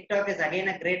 TikTok is again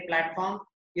a great platform.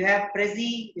 You have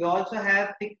Prezi. You also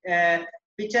have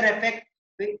Picture Effect.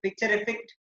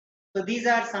 So these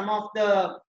are some of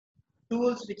the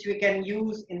tools which we can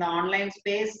use in the online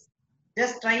space.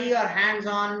 Just try your hands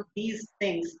on these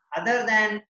things other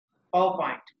than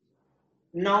PowerPoint.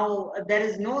 Now, there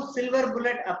is no silver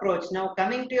bullet approach. Now,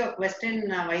 coming to your question,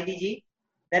 Vaidiji,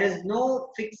 there is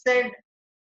no fixed,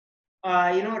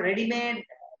 ready-made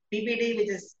PPT which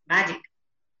is magic,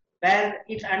 where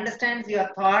it understands your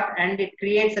thought and it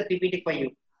creates a PPT for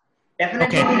you.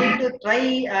 Definitely, we need to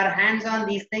try our hands on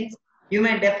these things. You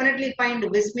may definitely find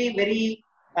Visme very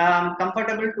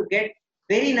comfortable to get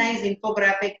very nice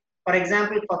infographic. For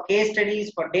example, for case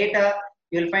studies, for data,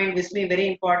 you'll find Visme very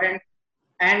important.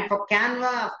 And for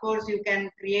Canva, of course, you can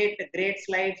create great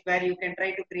slides where you can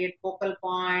try to create focal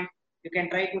point. You can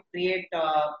try to create,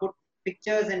 put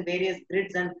pictures in various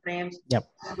grids and frames. Yep.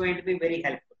 It's going to be very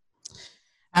helpful.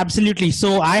 Absolutely.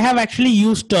 So I have actually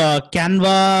used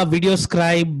Canva,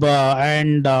 VideoScribe,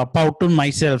 and Powtoon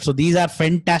myself. So these are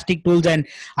fantastic tools, and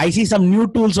I see some new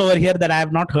tools over here that I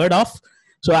have not heard of.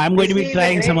 So I'm going to be This is a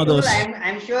trying great some of tool. those.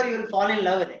 I'm sure you'll fall in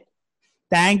love with it.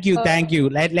 Thank you. Thank you.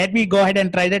 Let me go ahead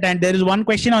and try that. And there is one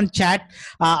question on chat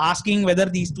asking whether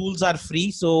these tools are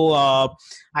free. So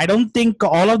I don't think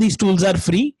all of these tools are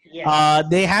free. Yes.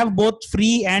 They have both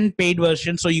free and paid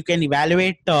versions. So you can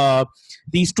evaluate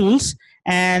these tools.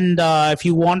 And if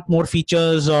you want more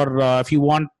features, or if you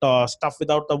want stuff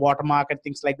without the watermark and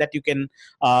things like that, you can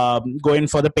go in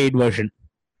for the paid version.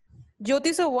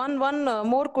 Jyoti, so one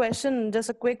more question, just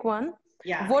a quick one.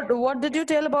 Yeah. What did you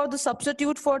tell about the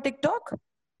substitute for TikTok?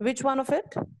 Which one of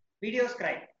it?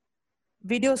 VideoScribe.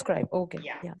 VideoScribe. Okay.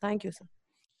 Yeah. Yeah. Thank you, sir.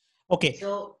 Okay.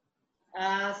 So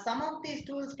some of these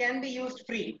tools can be used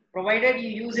free, provided you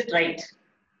use it right.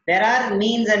 There are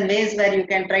means and ways where you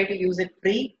can try to use it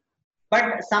free.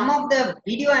 But some of the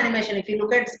video animation, if you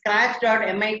look at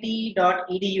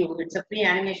scratch.mit.edu, it's a free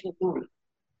animation tool,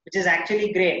 which is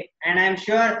actually great. And I'm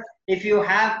sure if you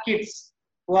have kids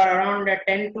who are around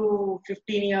 10 to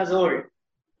 15 years old,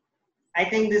 I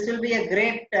think this will be a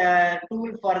great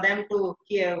tool for them for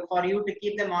you to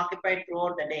keep them occupied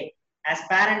throughout the day. As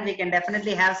parents, we can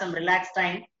definitely have some relaxed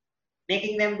time,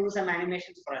 making them do some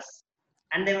animations for us.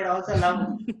 And they would also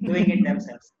love doing it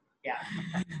themselves. Yeah.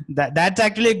 That's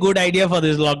actually a good idea for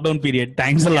this lockdown period.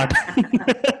 Thanks a lot.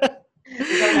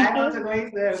 Because I'm also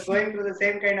going through the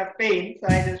same kind of pain, so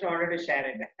I just wanted to share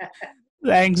it.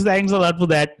 Thanks a lot for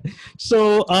that.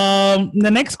 So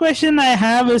the next question I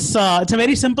have is it's a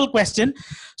very simple question.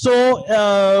 So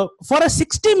for a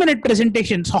 60-minute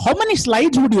presentation, so how many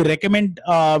slides would you recommend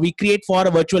we create for a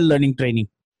virtual learning training?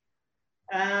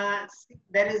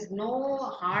 There is no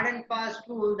hard and fast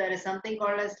rule. There is something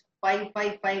called as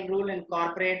 5-5-5 rule in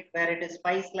corporate, where it is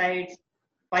 5 slides,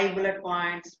 5 bullet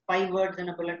points, 5 words in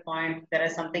a bullet point. There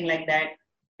is something like that.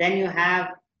 Then you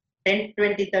have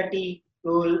 10-20-30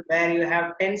 rule, where you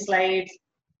have 10 slides,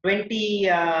 20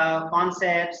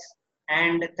 concepts,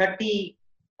 and 30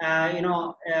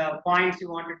 points you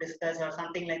want to discuss, or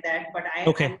something like that. But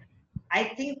I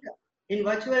think in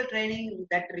virtual training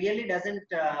that really doesn't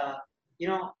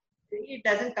it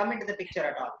doesn't come into the picture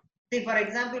at all. See, for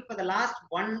example, for the last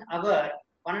 1 hour,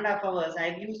 1.5 hours,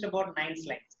 I've used about 9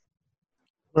 slides.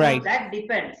 Right. So that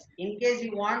depends. In case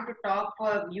you want to talk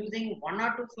for using 1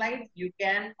 or 2 slides, you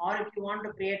can, or if you want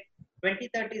to create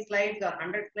 20-30 slides or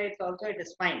 100 slides also, it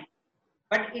is fine.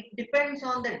 But it depends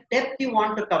on the depth you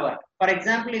want to cover. For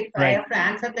example, if I have to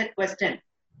answer that question,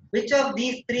 which of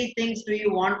these 3 things do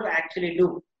you want to actually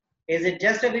do? Is it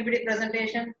just a PPT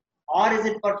presentation, or is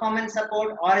it performance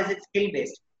support, or is it skill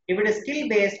based? If it is skill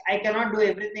based, I cannot do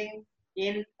everything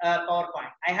in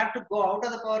PowerPoint. I have to go out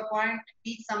of the PowerPoint,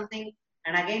 teach something,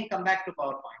 and again come back to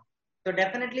PowerPoint. So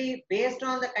definitely based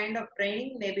on the kind of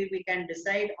training, maybe we can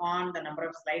decide on the number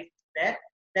of slides there.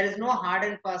 There is no hard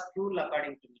and fast rule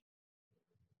according to me.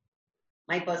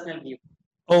 My personal view.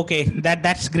 Okay,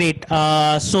 that's great.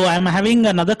 So I'm having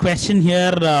another question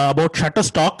here about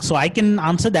Shutterstock. So I can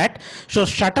answer that. So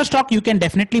Shutterstock, you can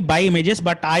definitely buy images,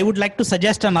 but I would like to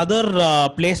suggest another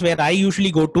place where I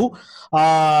usually go to.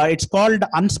 It's called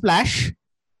Unsplash.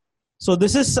 So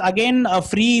this is again a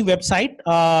free website.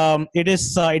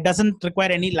 It doesn't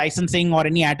require any licensing or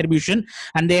any attribution,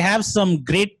 and they have some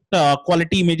great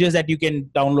quality images that you can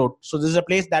download. So this is a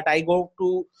place that I go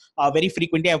to very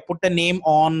frequently. I've put the name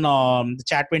on the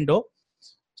chat window,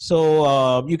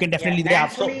 so you can definitely.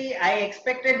 Actually, I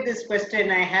expected this question.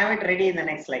 I have it ready in the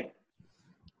next slide.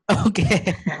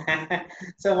 Okay.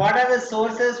 So what are the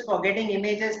sources for getting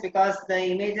images? Because the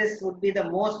images would be the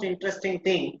most interesting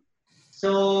thing.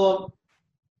 So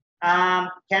can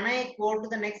I go to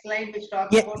the next slide, which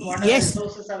talks about what are the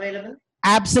resources available?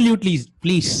 Absolutely,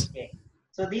 please. Okay.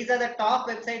 So these are the top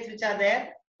websites which are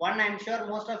there. One, I'm sure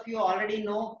most of you already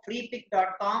know,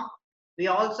 freepik.com. We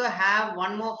also have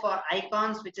one more for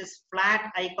icons, which is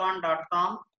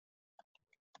flaticon.com.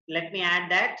 Let me add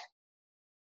that.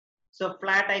 So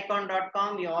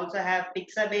flaticon.com. You also have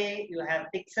Pixabay. You have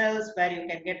Pixels, where you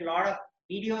can get a lot of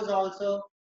videos also.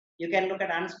 You can look at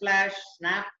Unsplash,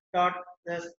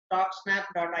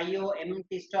 stocksnap.io,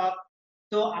 MMTstock.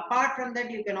 So apart from that,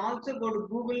 you can also go to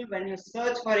Google. When you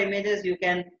search for images, you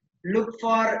can look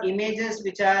for images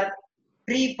which are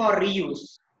free for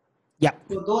reuse. Yeah.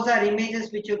 So those are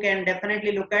images which you can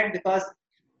definitely look at, because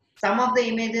some of the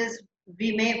images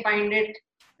we may find it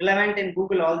relevant in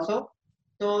Google also.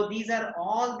 So these are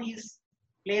all these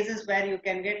places where you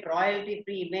can get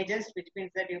royalty-free images, which means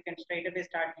that you can straight away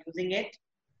start using it.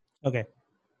 Okay.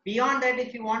 Beyond that,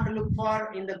 if you want to look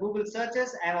for in the Google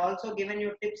searches, I have also given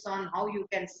you tips on how you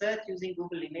can search using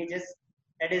Google Images.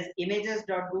 That is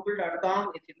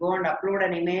images.google.com. If you go and upload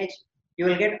an image, you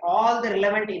will get all the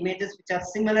relevant images which are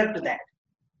similar to that.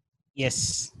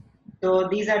 Yes. So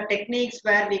these are techniques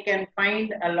where we can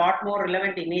find a lot more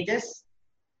relevant images.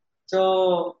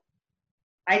 So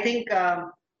I think,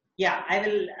 yeah, I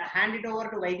will hand it over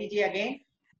to Vaidiji again.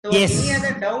 So Yes. any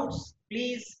other doubts,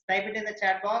 please type it in the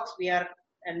chat box. We are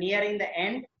nearing the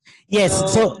end.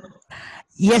 Yes. So,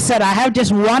 yes, sir. I have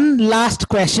just one last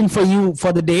question for you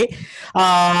for the day.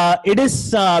 It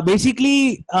is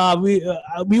basically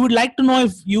we would like to know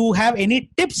if you have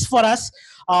any tips for us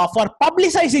for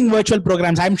publicizing virtual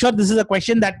programs. I'm sure this is a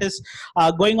question that is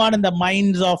going on in the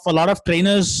minds of a lot of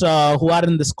trainers who are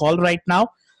in this call right now.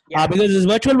 Yeah. Because this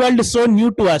virtual world is so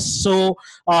new to us. So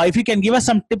if you can give us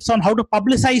some tips on how to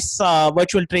publicize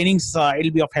virtual trainings,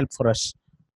 it'll be of help for us.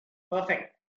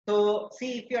 Perfect. So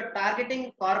see, if you're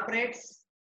targeting corporates,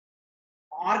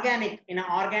 in an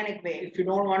organic way, if you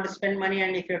don't want to spend money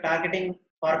and if you're targeting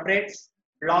corporates,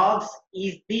 blogs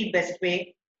is the best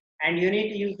way, and you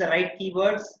need to use the right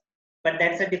keywords, but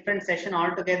that's a different session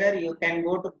altogether. You can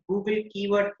go to Google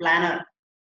Keyword Planner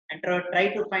and try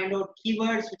to find out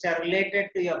keywords which are related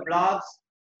to your blogs.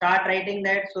 Start writing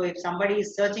that. So if somebody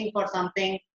is searching for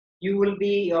something, your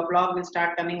blog will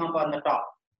start coming up on the top.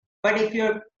 But if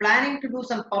you're planning to do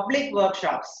some public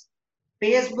workshops,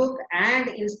 Facebook and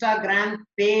Instagram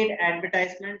paid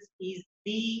advertisements is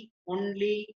the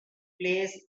only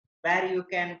place where you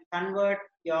can convert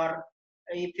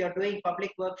if you're doing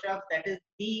public workshops, that is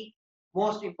the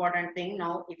most important thing.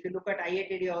 Now, if you look at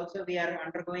IITD also, we are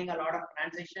undergoing a lot of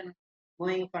transition,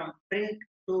 moving from print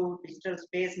to digital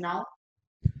space now.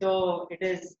 So it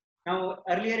is now,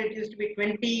 earlier it used to be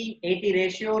 20-80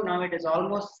 ratio. Now it is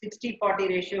almost 60-40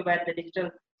 ratio where the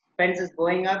digital spends is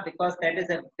going up, because that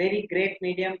is a very great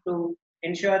medium to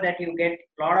ensure that you get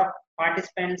a lot of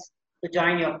participants to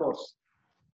join your course.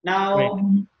 Now,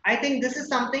 Right. I think this is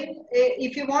something,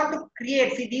 if you want to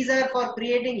create, see, these are for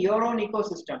creating your own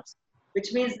ecosystems,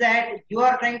 which means that you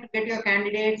are trying to get your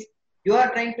candidates, you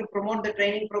are trying to promote the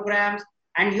training programs,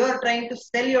 and you are trying to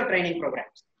sell your training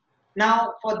programs.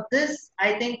 Now, for this,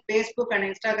 I think Facebook and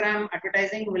Instagram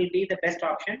advertising will be the best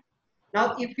option.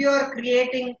 Now, if you are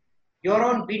creating your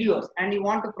own videos and you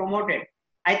want to promote it,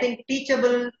 I think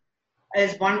Teachable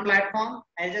is one platform.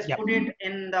 I'll just put it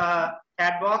in the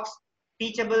chat box.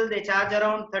 Teachable, they charge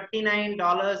around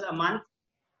 $39 a month.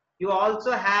 You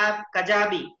also have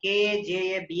Kajabi,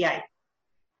 Kajabi,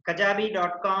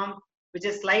 kajabi.com, which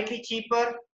is slightly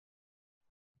cheaper.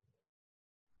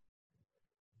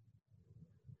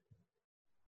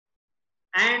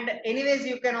 And anyways,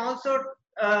 you can also,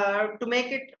 to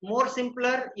make it more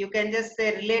simpler, you can just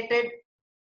say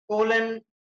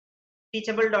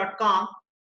related:teachable.com,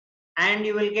 and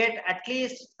you will get at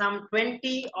least some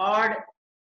 20 odd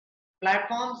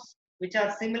platforms which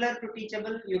are similar to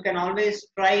Teachable. You can always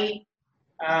try,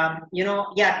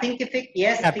 Thinkific.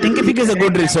 Yes, Yeah, Thinkific is a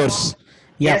good platform. resource.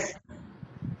 Yeah. Yes.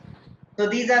 So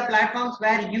these are platforms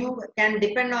where you can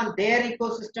depend on their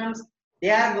ecosystems.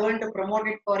 They are going to promote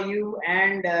it for you,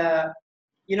 and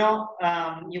you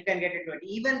can get into it.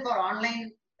 Even for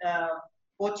online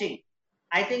coaching,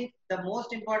 I think the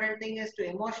most important thing is to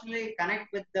emotionally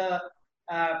connect with the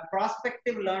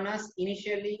prospective learners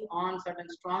initially on certain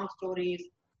strong stories,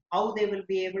 how they will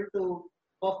be able to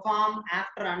perform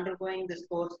after undergoing this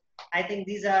course. I think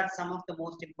these are some of the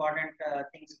most important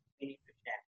things we need to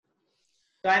share.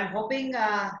 So I'm hoping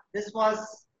this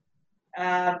was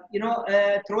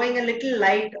throwing a little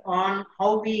light on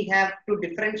how we have to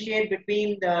differentiate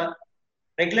between the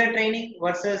regular training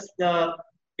versus the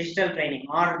digital training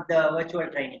or the virtual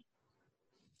training.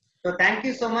 So thank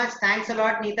you so much. Thanks a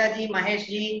lot, Neeta ji, Mahesh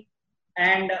ji,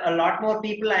 and a lot more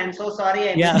people. I'm so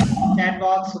sorry I missed the chat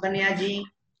box, Sukanya ji.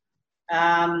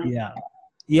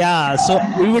 Yeah, so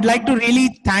we would like to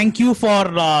really thank you for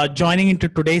joining into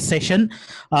today's session.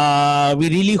 We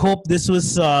really hope this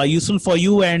was useful for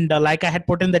you, and like I had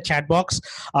put in the chat box,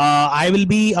 I will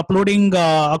be uploading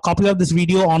a copy of this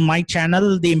video on my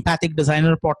channel, the Empathic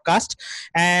Designer Podcast.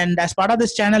 And as part of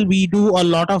this channel, we do a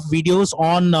lot of videos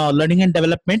on learning and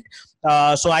development.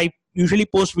 So I usually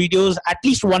post videos, at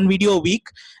least one video a week,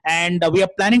 and we are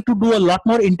planning to do a lot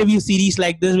more interview series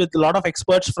like this with a lot of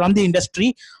experts from the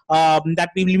industry that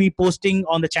we will be posting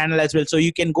on the channel as well. So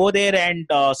you can go there and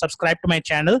subscribe to my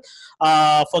channel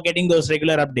for getting those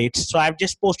regular updates. So I've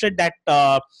just posted that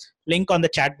link on the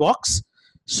chat box.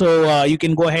 So you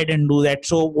can go ahead and do that.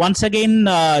 So once again,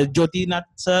 Jyotinath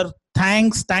sir,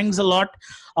 thanks a lot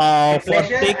My for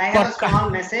pleasure. I have a small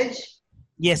message.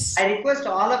 Yes. I request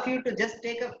all of you to just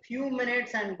take a few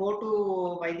minutes and go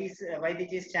to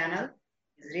Vaidiji's channel.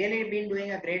 He's really been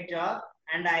doing a great job,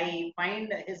 and I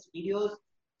find his videos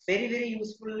very, very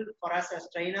useful for us as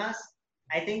trainers.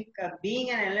 I think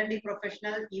being an L&D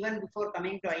professional, even before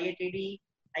coming to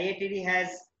IITD has,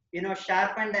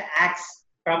 sharpened the axe.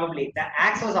 Probably the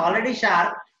axe was already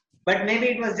sharp, but maybe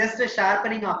it was just a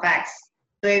sharpening of axe.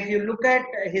 So if you look at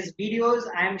his videos,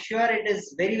 I am sure it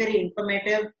is very, very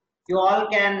informative. You all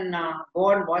can go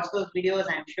and watch those videos.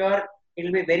 I'm sure it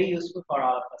will be very useful for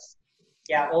all of us.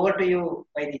 Yeah, over to you,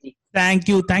 Vaidiji. Thank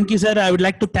you, sir. I would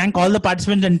like to thank all the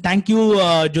participants, and thank you,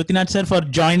 Jyotinath sir, for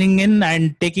joining in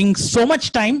and taking so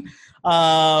much time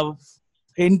from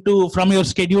your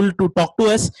schedule to talk to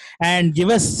us and give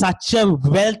us such a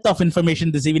wealth of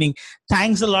information this evening.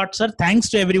 Thanks a lot, sir. Thanks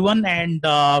to everyone, and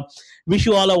wish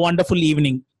you all a wonderful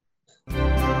evening.